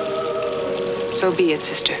 So be it,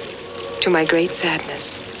 sister. To my great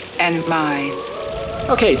sadness. And mine.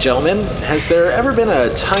 Okay, gentlemen, has there ever been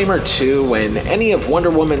a time or two when any of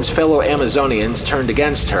Wonder Woman's fellow Amazonians turned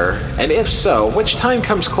against her? And if so, which time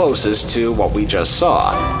comes closest to what we just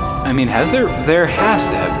saw? I mean, has there? There has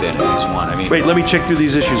to have been at least one. I mean, wait, let me check through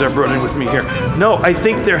these issues I brought in with me here. No, I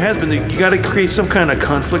think there has been. You got to create some kind of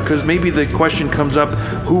conflict because maybe the question comes up: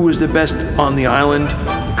 who is the best on the island?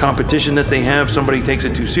 Competition that they have. Somebody takes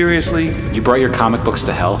it too seriously. You brought your comic books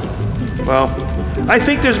to hell? Well, I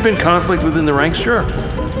think there's been conflict within the ranks, sure.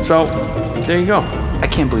 So, there you go. I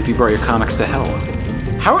can't believe you brought your comics to hell.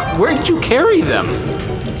 Where did you carry them?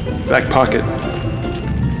 Back pocket.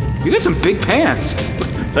 You got some big pants.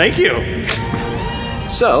 Thank you.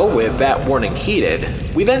 So, with that warning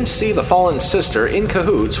heeded, we then see the fallen sister in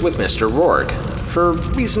cahoots with Mr. Rourke, for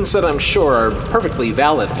reasons that I'm sure are perfectly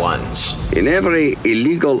valid ones. In every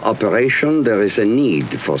illegal operation, there is a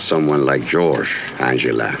need for someone like George,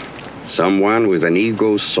 Angela. Someone with an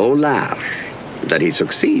ego so large that he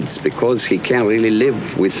succeeds because he can't really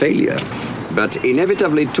live with failure. But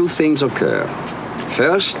inevitably, 2 things occur.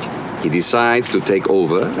 First, he decides to take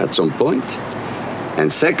over at some point.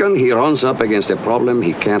 And second, he runs up against a problem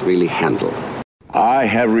he can't really handle. I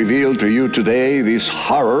have revealed to you today these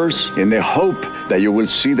horrors in the hope that you will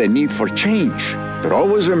see the need for change. But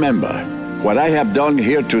always remember, what I have done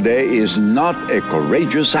here today is not a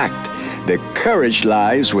courageous act. The courage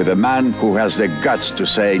lies with a man who has the guts to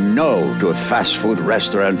say no to a fast food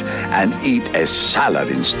restaurant and eat a salad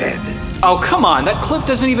instead. Oh, come on. That clip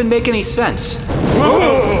doesn't even make any sense.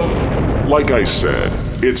 Like I said,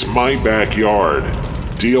 it's my backyard.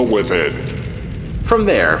 Deal with it. From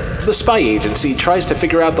there, the spy agency tries to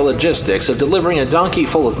figure out the logistics of delivering a donkey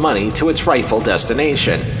full of money to its rightful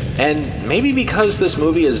destination. And maybe because this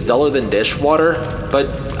movie is duller than dishwater,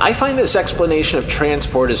 but I find this explanation of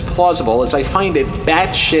transport as plausible as I find it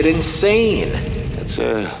batshit insane. That's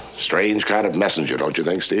a strange kind of messenger, don't you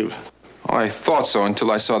think, Steve? Oh, I thought so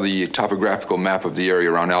until I saw the topographical map of the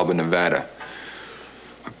area around Alba, Nevada.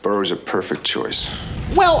 Burroughs a perfect choice.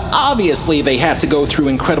 Well, obviously they have to go through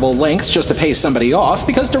incredible lengths just to pay somebody off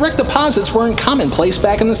because direct deposits weren't commonplace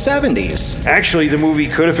back in the 70s. Actually, the movie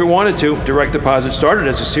could if it wanted to. Direct deposit started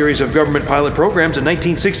as a series of government pilot programs in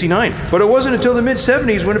 1969, but it wasn't until the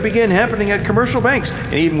mid-70s when it began happening at commercial banks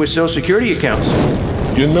and even with Social Security accounts.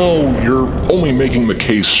 You know, you're only making the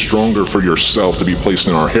case stronger for yourself to be placed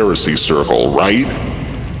in our heresy circle, right?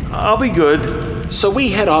 I'll be good. So we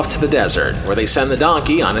head off to the desert, where they send the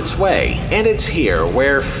donkey on its way. And it's here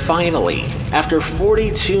where, finally, after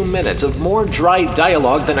 42 minutes of more dry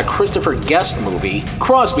dialogue than a Christopher Guest movie,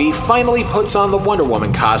 Crosby finally puts on the Wonder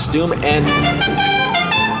Woman costume and...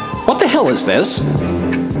 What the hell is this?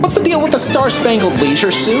 What's the deal with the star-spangled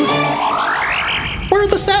leisure suit? Where are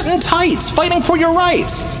the satin tights, fighting for your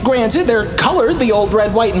rights? Granted, they're colored the old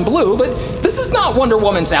red, white, and blue, but this is not Wonder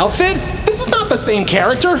Woman's outfit. This is not the same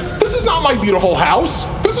character. This is not my beautiful house.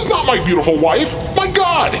 This is not my beautiful wife. My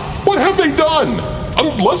God, what have they done?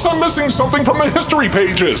 Unless I'm missing something from the history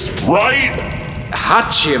pages, right?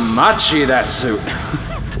 Hachi-machi, that suit.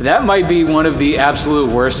 That might be one of the absolute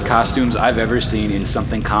worst costumes I've ever seen in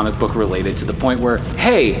something comic book related, to the point where,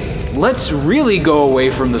 hey, let's really go away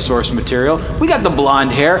from the source material. We got the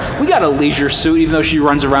blonde hair, we got a leisure suit, even though she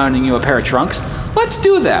runs around in a pair of trunks. Let's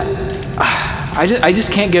do that. I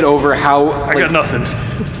just can't get over how... I got nothing.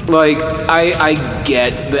 Like, I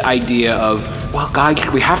get the idea of, well, guys,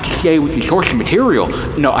 we have to stay with the source material.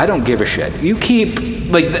 No, I don't give a shit. You keep,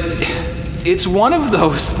 like, it's one of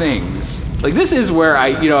those things Like, this is where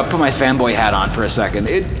I put my fanboy hat on for a second.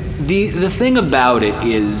 The thing about it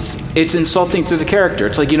is, it's insulting to the character.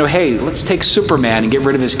 It's like, hey, let's take Superman and get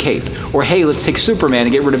rid of his cape. Or, hey, let's take Superman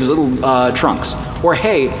and get rid of his little trunks. Or,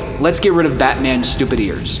 hey, let's get rid of Batman's stupid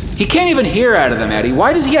ears. He can't even hear out of them, Eddie.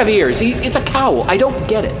 Why does he have ears? It's a cowl. I don't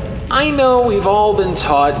get it. I know we've all been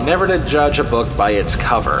taught never to judge a book by its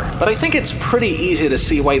cover, but I think it's pretty easy to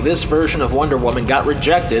see why this version of Wonder Woman got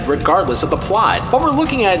rejected regardless of the plot. What we're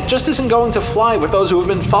looking at just isn't going to fly with those who have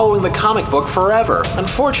been following the comic book forever.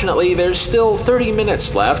 Unfortunately, there's still 30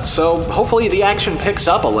 minutes left, so hopefully the action picks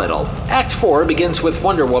up a little. Act 4 begins with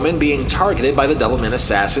Wonder Woman being targeted by the Doublemint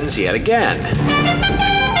assassins yet again.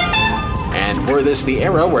 And were this the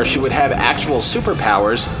era where she would have actual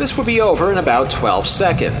superpowers, this would be over in about 12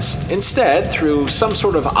 seconds. Instead, through some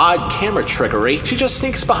sort of odd camera trickery, she just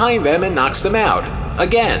sneaks behind them and knocks them out.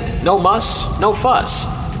 Again, no muss, no fuss.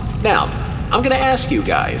 Now, I'm gonna ask you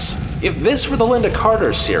guys, if this were the Lynda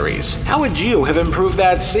Carter series, how would you have improved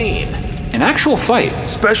that scene? An actual fight.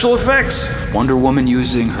 Special effects. Wonder Woman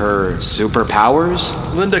using her superpowers.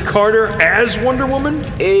 Lynda Carter as Wonder Woman?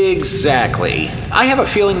 Exactly. I have a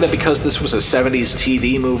feeling that because this was a 70s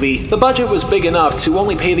TV movie, the budget was big enough to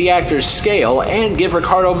only pay the actors scale and give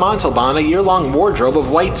Ricardo Montalban a year-long wardrobe of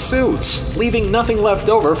white suits, leaving nothing left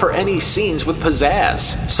over for any scenes with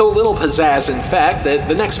pizzazz. So little pizzazz, in fact, that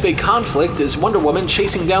the next big conflict is Wonder Woman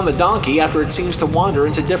chasing down the donkey after it seems to wander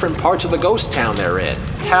into different parts of the ghost town they're in.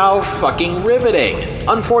 How fucking riveting!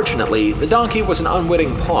 Unfortunately, the donkey was an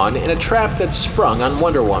unwitting pawn in a trap that sprung on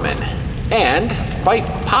Wonder Woman. And quite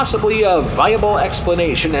possibly a viable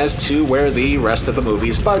explanation as to where the rest of the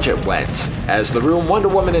movie's budget went, as the room Wonder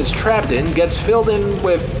Woman is trapped in gets filled in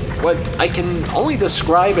with what I can only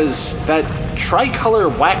describe as that tricolor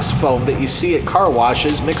wax foam that you see at car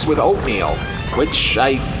washes mixed with oatmeal, which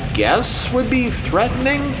I guess would be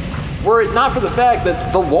threatening? Were it not for the fact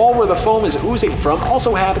that the wall where the foam is oozing from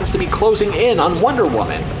also happens to be closing in on Wonder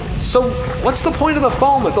Woman. So what's the point of the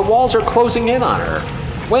foam if the walls are closing in on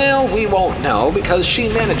her? Well, we won't know because she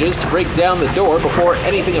manages to break down the door before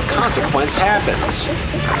anything of consequence happens.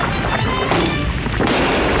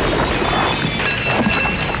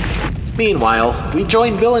 Meanwhile, we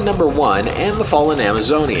join villain number 1 and the fallen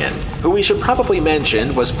Amazonian, who we should probably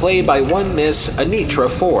mention was played by one Miss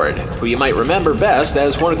Anitra Ford, who you might remember best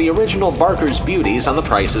as one of the original Barker's beauties on The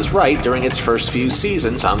Price is Right during its first few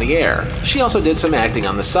seasons on the air. She also did some acting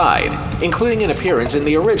on the side, including an appearance in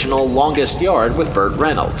the original Longest Yard with Burt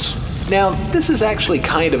Reynolds. Now, this is actually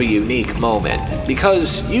kind of a unique moment,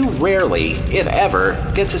 because you rarely, if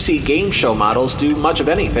ever, get to see game show models do much of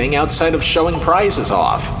anything outside of showing prizes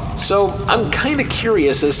off. So I'm kinda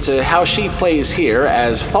curious as to how she plays here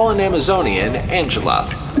as fallen Amazonian Angela.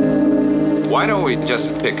 Why don't we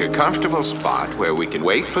just pick a comfortable spot where we can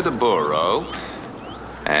wait for the burro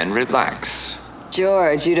and relax?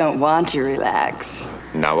 George, you don't want to relax.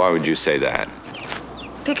 Now, why would you say that?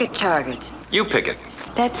 Pick a target. You pick it.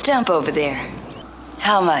 That stump over there.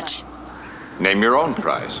 How much? Name your own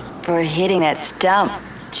price. For hitting that stump,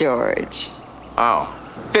 George. Oh,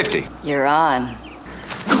 50. You're on.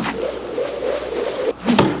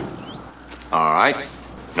 All right.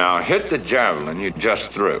 Now hit the javelin you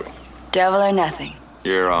just threw. Double or nothing.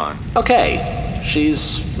 You're on. Okay,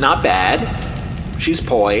 she's not bad. She's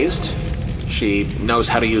poised. She knows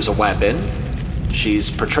how to use a weapon. She's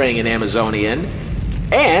portraying an Amazonian.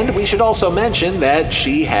 And we should also mention that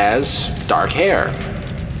she has dark hair.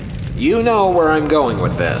 You know where I'm going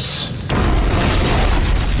with this.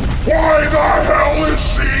 Why the hell is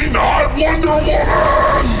she not Wonder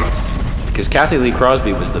Woman? Because Kathy Lee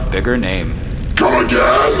Crosby was the bigger name. Come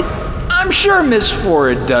again? I'm sure Miss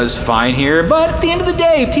Ford does fine here, but at the end of the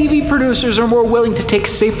day, TV producers are more willing to take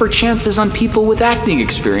safer chances on people with acting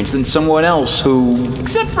experience than someone else who,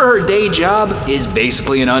 except for her day job, is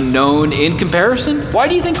basically an unknown in comparison. Why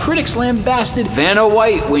do you think critics lambasted Vanna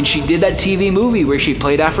White when she did that TV movie where she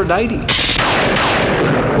played Aphrodite?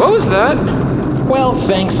 What was that? Well,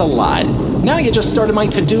 thanks a lot. Now you just started my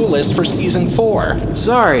to-do list for season 4.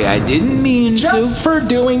 Sorry, I didn't mean to. Just for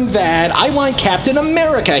doing that, I want Captain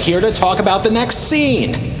America here to talk about the next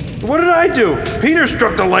scene. What did I do? Peter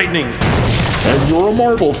struck the lightning. And you're a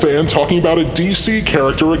Marvel fan talking about a DC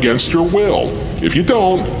character against your will. If you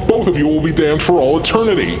don't, both of you will be damned for all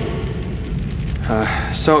eternity.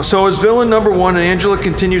 So as villain number 1 and Angela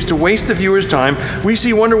continues to waste the viewer's time, we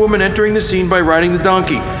see Wonder Woman entering the scene by riding the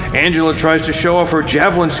donkey. Angela tries to show off her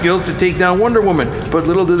javelin skills to take down Wonder Woman, but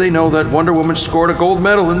little do they know that Wonder Woman scored a gold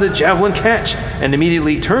medal in the javelin catch, and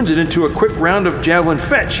immediately turns it into a quick round of javelin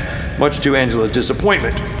fetch, much to Angela's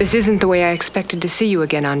disappointment. This isn't the way I expected to see you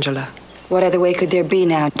again, Angela. What other way could there be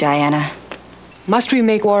now, Diana? Must we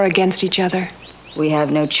make war against each other? We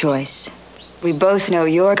have no choice. We both know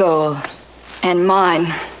your goal and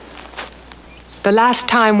mine. The last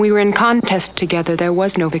time we were in contest together, there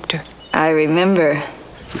was no victor. I remember.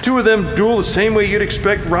 The two of them duel the same way you'd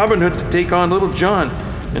expect Robin Hood to take on Little John.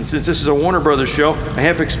 And since this is a Warner Brothers show, I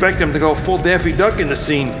half expect them to go full Daffy Duck in the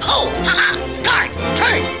scene. Oh, ha-ha! Guard,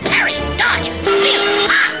 turn, parry, dodge, steal,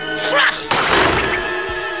 thrust!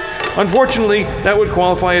 Unfortunately, that would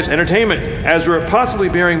qualify as entertainment, as we're possibly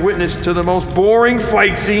bearing witness to the most boring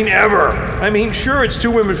fight scene ever. I mean, sure, it's two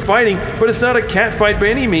women fighting, but it's not a cat fight by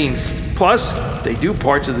any means. Plus, they do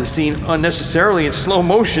parts of the scene unnecessarily in slow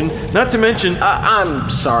motion, not to mention... I'm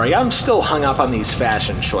sorry, I'm still hung up on these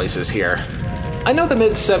fashion choices here. I know the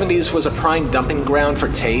mid-70s was a prime dumping ground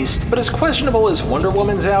for taste, but as questionable as Wonder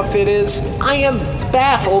Woman's outfit is, I am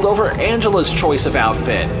baffled over Angela's choice of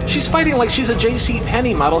outfit. She's fighting like she's a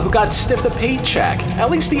JCPenney model who got stiffed a paycheck. At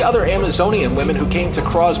least the other Amazonian women who came to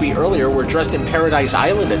Crosby earlier were dressed in Paradise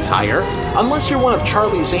Island attire. Unless you're one of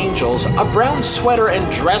Charlie's Angels, a brown sweater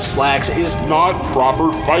and dress slacks is not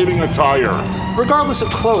proper fighting attire. Regardless of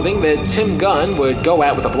clothing that Tim Gunn would go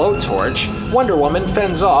at with a blowtorch, Wonder Woman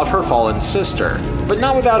fends off her fallen sister, but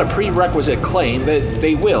not without a prerequisite claim that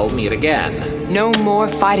they will meet again. No more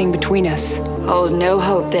fighting between us. Hold no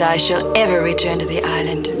hope that I shall ever return to the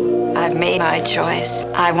island. I've made my choice.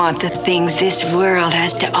 I want the things this world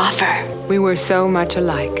has to offer. We were so much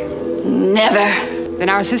alike. Never. Then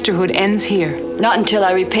our sisterhood ends here. Not until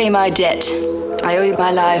I repay my debt. I owe you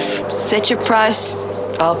my life. Set your price,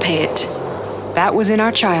 I'll pay it. That was in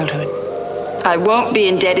our childhood. I won't be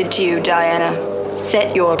indebted to you, Diana.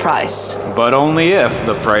 Set your price. But only if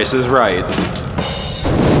the price is right.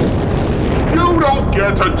 You don't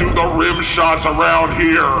get to do the rim shots around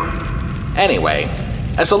here! Anyway,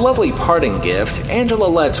 as a lovely parting gift, Angela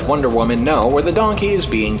lets Wonder Woman know where the donkey is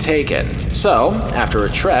being taken. So, after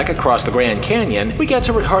a trek across the Grand Canyon, we get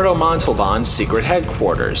to Ricardo Montalban's secret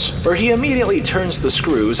headquarters, where he immediately turns the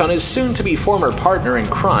screws on his soon-to-be former partner in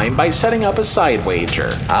crime by setting up a side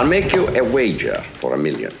wager. I'll make you a wager for $1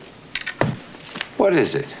 million. What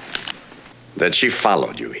is it? That she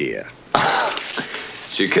followed you here.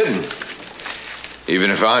 She couldn't.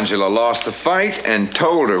 Even if Angela lost the fight and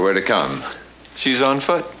told her where to come. She's on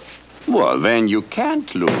foot. Well, then you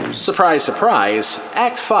can't lose. Surprise, surprise.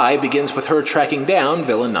 Act 5 begins with her tracking down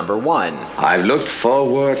villain number 1. I've looked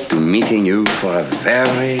forward to meeting you for a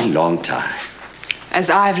very long time. As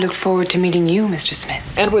I've looked forward to meeting you, Mr. Smith.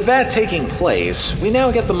 And with that taking place, we now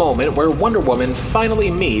get the moment where Wonder Woman finally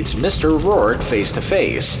meets Mr. Rourke face to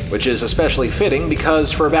face, which is especially fitting because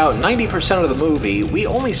for about 90% of the movie, we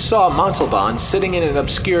only saw Montalban sitting in an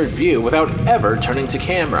obscured view without ever turning to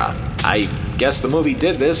camera. I guess the movie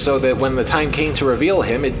did this so that when the time came to reveal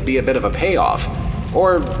him, it'd be a bit of a payoff.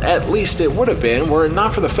 Or at least it would have been were it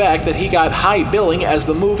not for the fact that he got high billing as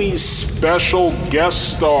the movie's special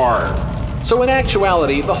guest star. So in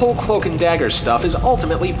actuality, the whole Cloak and Dagger stuff is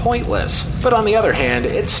ultimately pointless. But on the other hand,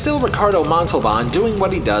 it's still Ricardo Montalban doing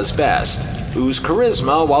what he does best. Ooze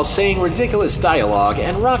charisma while saying ridiculous dialogue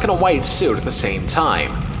and rocking a white suit at the same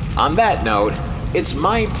time. On that note, it's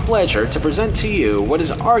my pleasure to present to you what is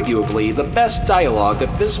arguably the best dialogue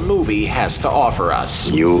that this movie has to offer us.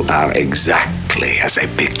 You are exactly as I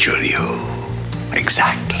pictured you.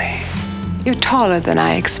 Exactly. You're taller than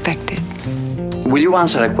I expected. Will you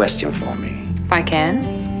answer a question for me? If I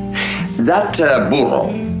can. That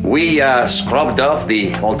burro, we scrubbed off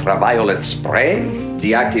the ultraviolet spray,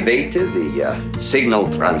 deactivated the signal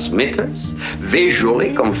transmitters,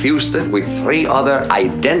 visually confused it with 3 other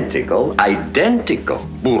identical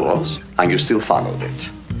burros, and you still followed it.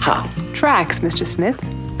 How? Tracks, Mr. Smith.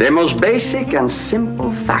 The most basic and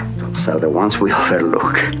simple factors are the ones we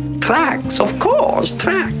overlook. Tracks, of course,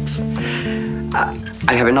 tracks.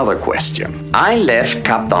 I have another question. I left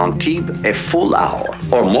Cap d'Antibes a full hour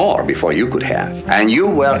or more before you could have, and you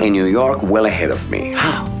were in New York well ahead of me.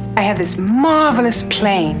 How? I have this marvelous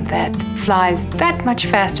plane that flies that much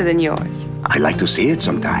faster than yours. I'd like to see it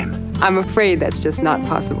sometime. I'm afraid that's just not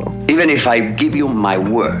possible. Even if I give you my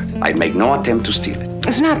word, I'd make no attempt to steal it.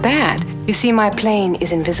 It's not that. You see, my plane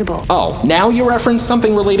is invisible. Oh, now you reference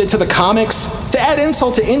something related to the comics? To add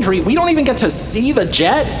insult to injury, we don't even get to see the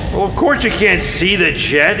jet? Well, of course you can't see the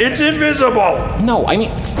jet. It's invisible. No, I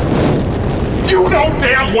mean... You know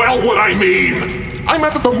damn well what I mean! I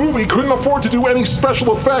meant that the movie couldn't afford to do any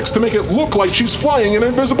special effects to make it look like she's flying an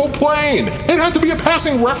invisible plane. It had to be a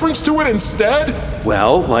passing reference to it instead.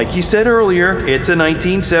 Well, like you said earlier, it's a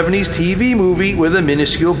 1970s TV movie with a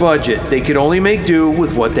minuscule budget. They could only make do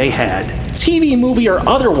with what they had. TV movie or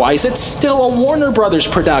otherwise, it's still a Warner Brothers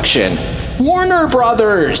production. Warner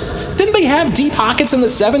Brothers! Didn't they have deep pockets in the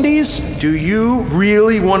 70s? Do you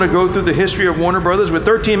really want to go through the history of Warner Brothers with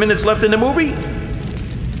 13 minutes left in the movie?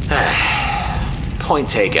 Point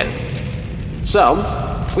taken. So,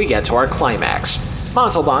 we get to our climax.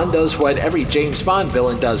 Montalban does what every James Bond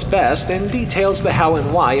villain does best and details the how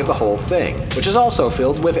and why of the whole thing, which is also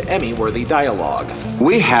filled with Emmy-worthy dialogue.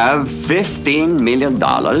 We have $15 million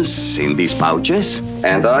in these pouches,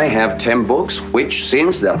 and I have 10 books, which,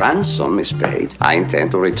 since the ransom is paid, I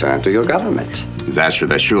intend to return to your government. That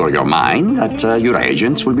should assure your mind that your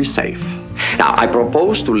agents will be safe. Now, I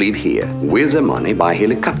propose to leave here with the money by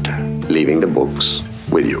helicopter, leaving the books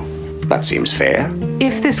with you. That seems fair.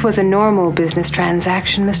 If this was a normal business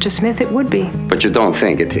transaction, Mr. Smith, it would be. But you don't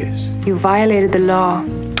think it is? You violated the law,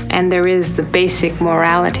 and there is the basic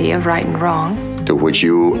morality of right and wrong. To which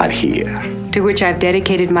you adhere. To which I've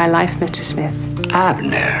dedicated my life, Mr. Smith.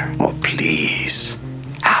 Abner, oh please.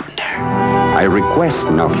 Abner. I request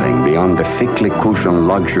nothing beyond the thickly cushioned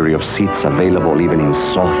luxury of seats available even in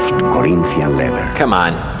soft Corinthian leather. Come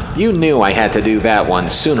on, you knew I had to do that one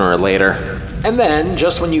sooner or later. And then,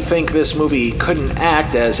 just when you think this movie couldn't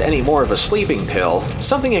act as any more of a sleeping pill,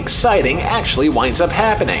 something exciting actually winds up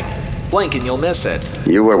happening. Blink and you'll miss it.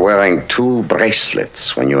 You were wearing 2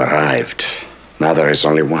 bracelets when you arrived. Now there is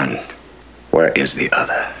only one. Where is the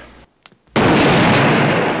other?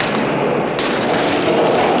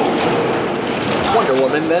 Wonder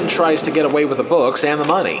Woman then tries to get away with the books and the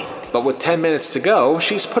money. But with 10 minutes to go,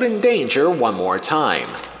 she's put in danger one more time.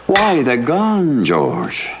 Why the gun,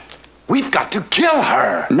 George? We've got to kill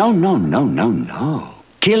her! No.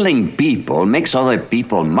 Killing people makes other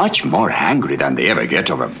people much more angry than they ever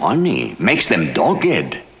get over money. Makes them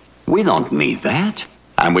dogged. We don't need that.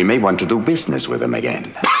 And we may want to do business with them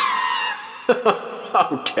again.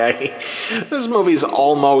 Okay. This movie's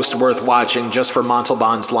almost worth watching just for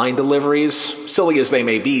Montalban's line deliveries, silly as they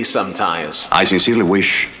may be sometimes. I sincerely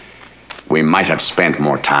wish we might have spent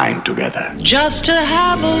more time together. Just to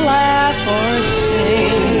have a laugh or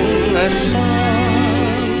sing a song.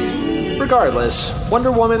 Regardless, Wonder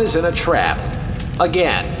Woman is in a trap.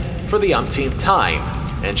 Again, for the umpteenth time.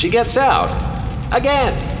 And she gets out.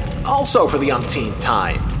 Again, also for the umpteenth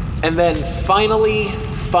time. And then finally,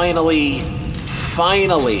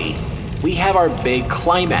 we have our big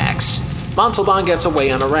climax. Montalban gets away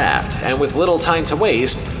on a raft, and with little time to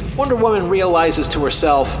waste, Wonder Woman realizes to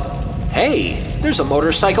herself, hey, there's a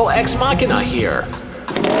motorcycle ex machina here.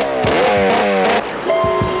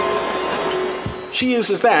 She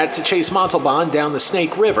uses that to chase Montalban down the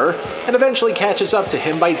Snake River and eventually catches up to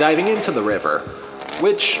him by diving into the river,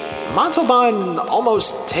 which Montalban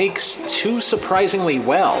almost takes too surprisingly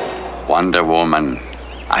well. Wonder Woman,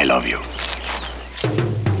 I love you.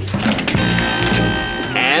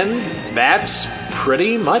 And that's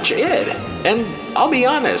pretty much it. And I'll be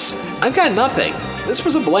honest, I've got nothing. This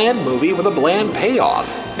was a bland movie with a bland payoff.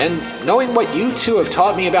 And knowing what you two have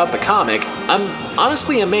taught me about the comic, I'm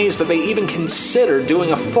honestly amazed that they even considered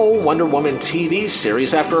doing a full Wonder Woman TV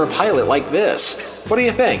series after a pilot like this. What do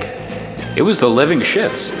you think? It was the living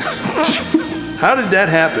shits. How did that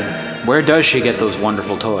happen? Where does she get those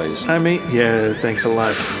wonderful toys? I mean, yeah, thanks a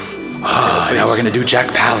lot. Now we're gonna do Jack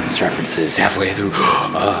Palance references halfway through.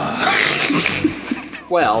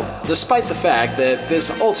 Well, despite the fact that this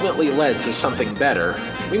ultimately led to something better,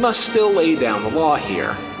 we must still lay down the law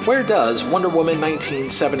here. Where does Wonder Woman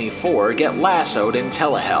 1974 get lassoed in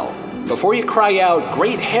Telehell? Before you cry out,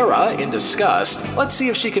 "Great Hera!" in disgust, let's see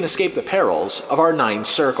if she can escape the perils of our 9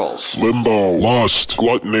 circles. Limbo, lust,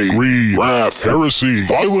 gluttony, greed, wrath, heresy,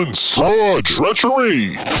 violence, fraud,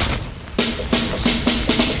 treachery.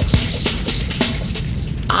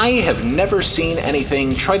 I have never seen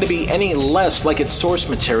anything try to be any less like its source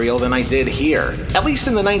material than I did here. At least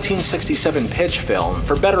in the 1967 pitch film,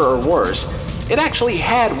 for better or worse, it actually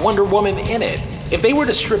had Wonder Woman in it. If they were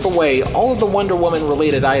to strip away all of the Wonder Woman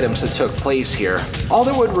related items that took place here, all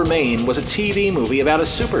that would remain was a TV movie about a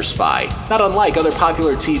super spy, not unlike other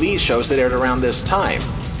popular TV shows that aired around this time.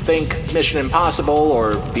 Think Mission Impossible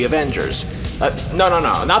or The Avengers. No,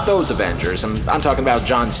 not those Avengers. I'm talking about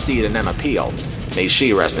John Steed and Emma Peel. May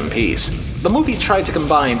she rest in peace. The movie tried to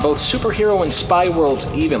combine both superhero and spy worlds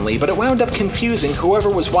evenly, but it wound up confusing whoever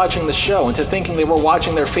was watching the show into thinking they were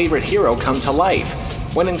watching their favorite hero come to life,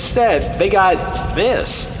 when instead they got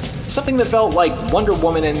this. Something that felt like Wonder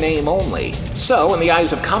Woman in name only. So, in the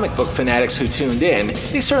eyes of comic book fanatics who tuned in,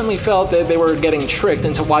 they certainly felt that they were getting tricked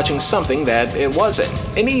into watching something that it wasn't.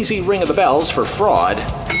 An easy ring of the bells for fraud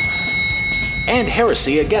and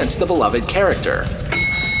heresy against the beloved character.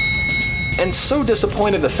 And so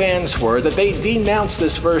disappointed the fans were that they denounced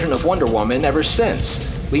this version of Wonder Woman ever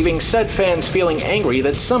since. leaving said fans feeling angry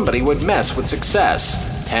that somebody would mess with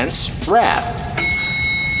success, hence Wrath.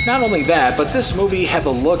 Not only that, but this movie had the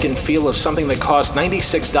look and feel of something that cost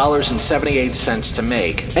 $96.78 to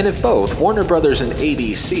make, and if both Warner Brothers and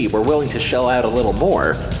ABC were willing to shell out a little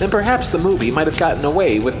more, then perhaps the movie might have gotten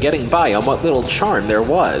away with getting by on what little charm there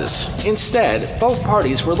was. Instead, both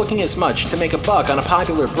parties were looking as much to make a buck on a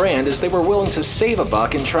popular brand as they were willing to save a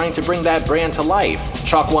buck in trying to bring that brand to life.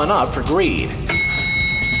 Chalk one up for greed.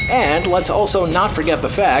 And let's also not forget the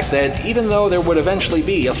fact that even though there would eventually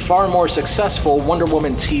be a far more successful Wonder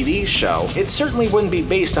Woman TV show, it certainly wouldn't be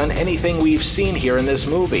based on anything we've seen here in this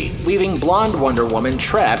movie, leaving blonde Wonder Woman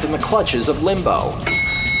trapped in the clutches of limbo.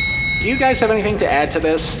 Do you guys have anything to add to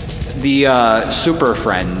this? The Super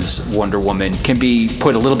Friends Wonder Woman can be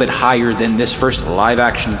put a little bit higher than this first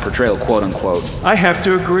live-action portrayal, quote-unquote. I have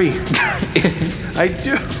to agree. I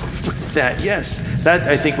do. That, yes. That,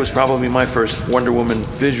 I think, was probably my first Wonder Woman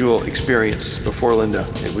visual experience before Linda.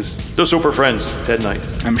 It was The Super Friends, Ted Knight.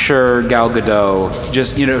 I'm sure Gal Gadot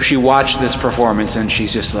just, she watched this performance and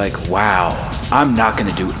she's just like, wow, I'm not going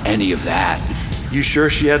to do any of that. You sure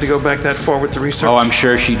she had to go back that far with the research? Oh, I'm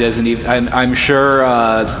sure she doesn't even... I'm sure,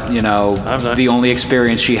 the only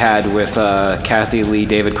experience she had with Kathy Lee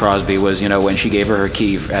David Crosby was, when she gave her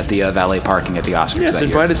key at the valet parking at the Oscars. Yes,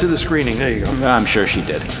 invited to the screening. There you go. I'm sure she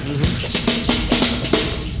did.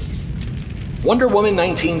 Wonder Woman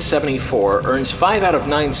 1974 earns 5 out of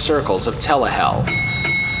 9 circles of Telehell.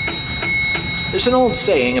 There's an old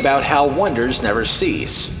saying about how wonders never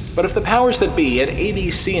cease. But if the powers that be at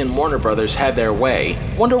ABC and Warner Brothers had their way,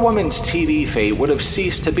 Wonder Woman's TV fate would have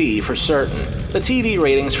ceased to be for certain. The TV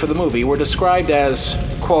ratings for the movie were described as,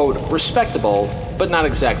 quote, respectable, but not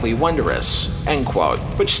exactly wondrous, end quote,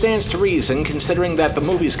 which stands to reason considering that the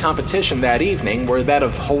movie's competition that evening were that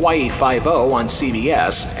of Hawaii Five-0 on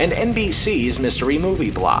CBS and NBC's Mystery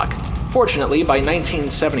Movie Block. Fortunately, by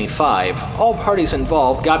 1975, all parties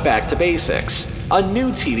involved got back to basics. A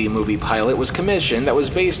new TV movie pilot was commissioned that was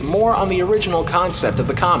based more on the original concept of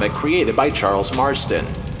the comic created by Charles Marston.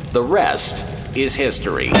 The rest is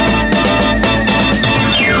history.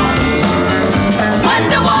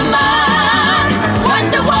 Wonder Woman!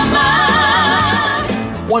 Wonder Woman!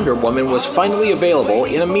 Wonder Woman was finally available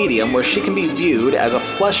in a medium where she can be viewed as a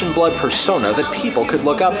flesh and blood persona that people could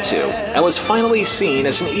look up to, and was finally seen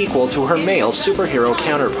as an equal to her male superhero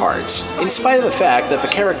counterparts, in spite of the fact that the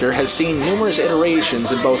character has seen numerous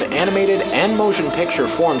iterations in both animated and motion picture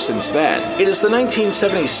form since then. It is the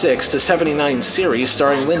 1976-79 series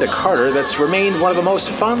starring Linda Carter that's remained one of the most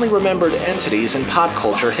fondly remembered entities in pop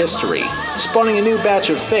culture history, spawning a new batch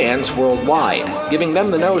of fans worldwide, giving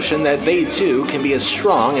them the notion that they too can be as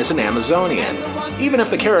strong as an Amazonian. Even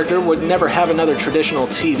if the character would never have another traditional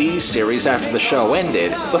TV series after the show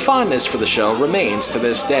ended, the fondness for the show remains to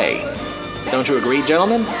this day. Don't you agree,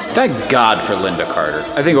 gentlemen? Thank God for Linda Carter.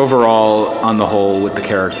 I think overall, on the whole, with the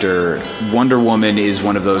character, Wonder Woman is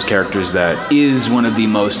one of those characters that is one of the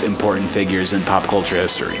most important figures in pop culture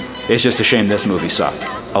history. It's just a shame this movie sucked.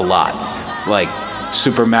 A lot. Like,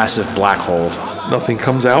 supermassive black hole. Nothing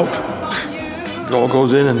comes out. It all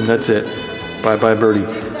goes in and that's it. Bye-bye, Birdie.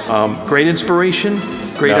 Great inspiration,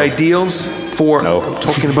 great ideals for... I'm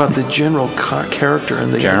talking about the general character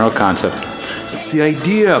and the... General concept. It's the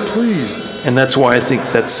idea, please. And that's why I think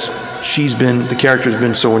the character's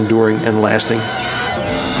been so enduring and lasting.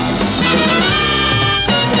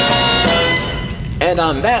 And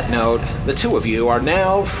on that note, the two of you are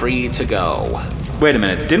now free to go. Wait a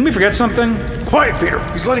minute, didn't we forget something? Quiet, Peter.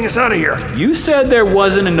 He's letting us out of here. You said there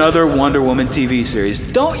wasn't another Wonder Woman TV series.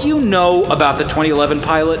 Don't you know about the 2011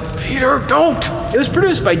 pilot? Peter, don't! It was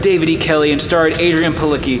produced by David E. Kelley and starred Adrian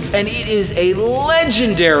Palicki, and it is a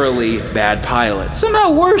legendarily bad pilot.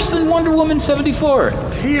 Somehow worse than Wonder Woman 74.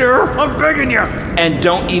 Peter, I'm begging you! And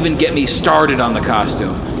don't even get me started on the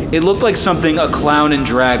costume. It looked like something a clown in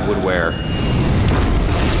drag would wear.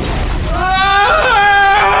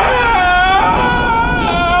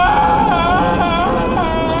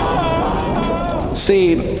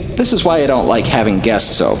 See, this is why I don't like having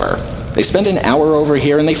guests over. They spend an hour over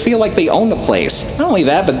here and they feel like they own the place. Not only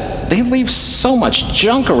that, but they leave so much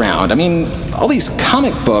junk around. I mean, all these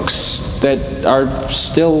comic books that are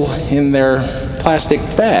still in their plastic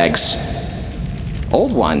bags.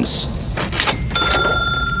 Old ones.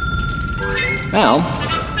 Well,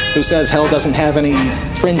 who says hell doesn't have any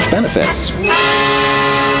fringe benefits?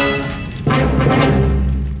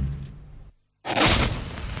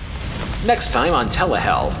 Next time on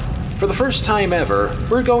Telehell, for the first time ever,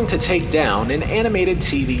 we're going to take down an animated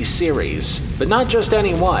TV series, but not just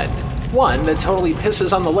any one that totally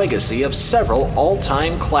pisses on the legacy of several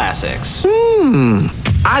all-time classics.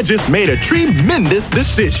 I just made a tremendous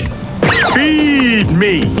decision. Feed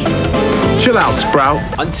me. Chill out, Sprout.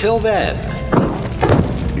 Until then.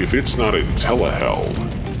 If it's not in Telehell,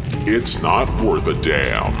 it's not worth a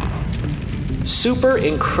damn. Super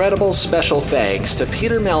incredible special thanks to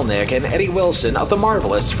Peter Melnick and Eddie Wilson of The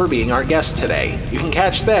Marvelists for being our guests today. You can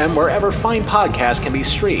catch them wherever fine podcasts can be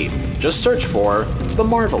streamed. Just search for The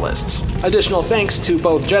Marvelists. Additional thanks to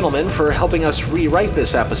both gentlemen for helping us rewrite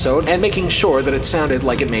this episode and making sure that it sounded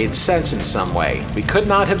like it made sense in some way. We could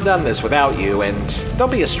not have done this without you, and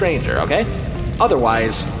don't be a stranger, okay?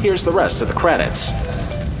 Otherwise, here's the rest of the credits.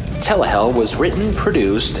 Telehell was written,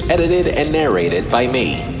 produced, edited, and narrated by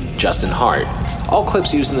me, Justin Hart. All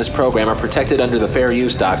clips used in this program are protected under the Fair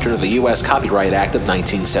Use Doctrine of the U.S. Copyright Act of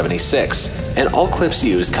 1976, and all clips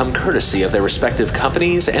used come courtesy of their respective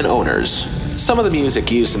companies and owners. Some of the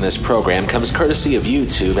music used in this program comes courtesy of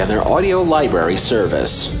YouTube and their audio library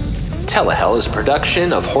service. Telehell is a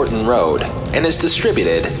production of Horton Road and is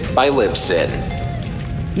distributed by Libsyn.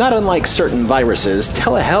 Not unlike certain viruses,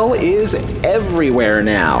 Telehell is everywhere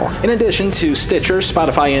now. In addition to Stitcher,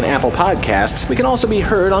 Spotify, and Apple Podcasts, we can also be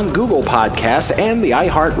heard on Google Podcasts and the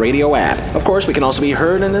iHeartRadio app. Of course, we can also be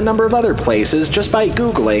heard in a number of other places just by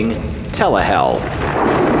Googling Telehell.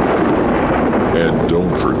 And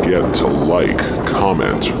don't forget to like,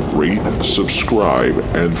 comment, rate, subscribe,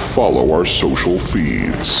 and follow our social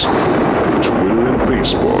feeds. Twitter and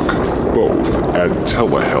Facebook, both at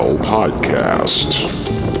Telehell Podcast.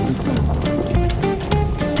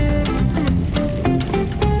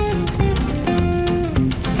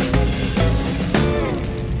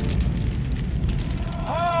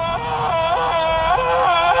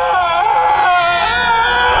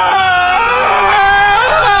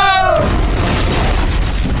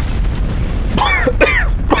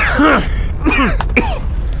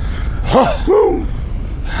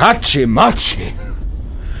 Hachi machi.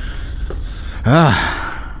 Well,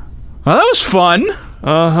 that was fun.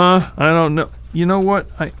 I don't know. You know what?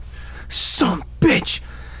 Some bitch.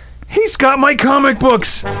 He's got my comic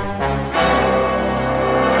books.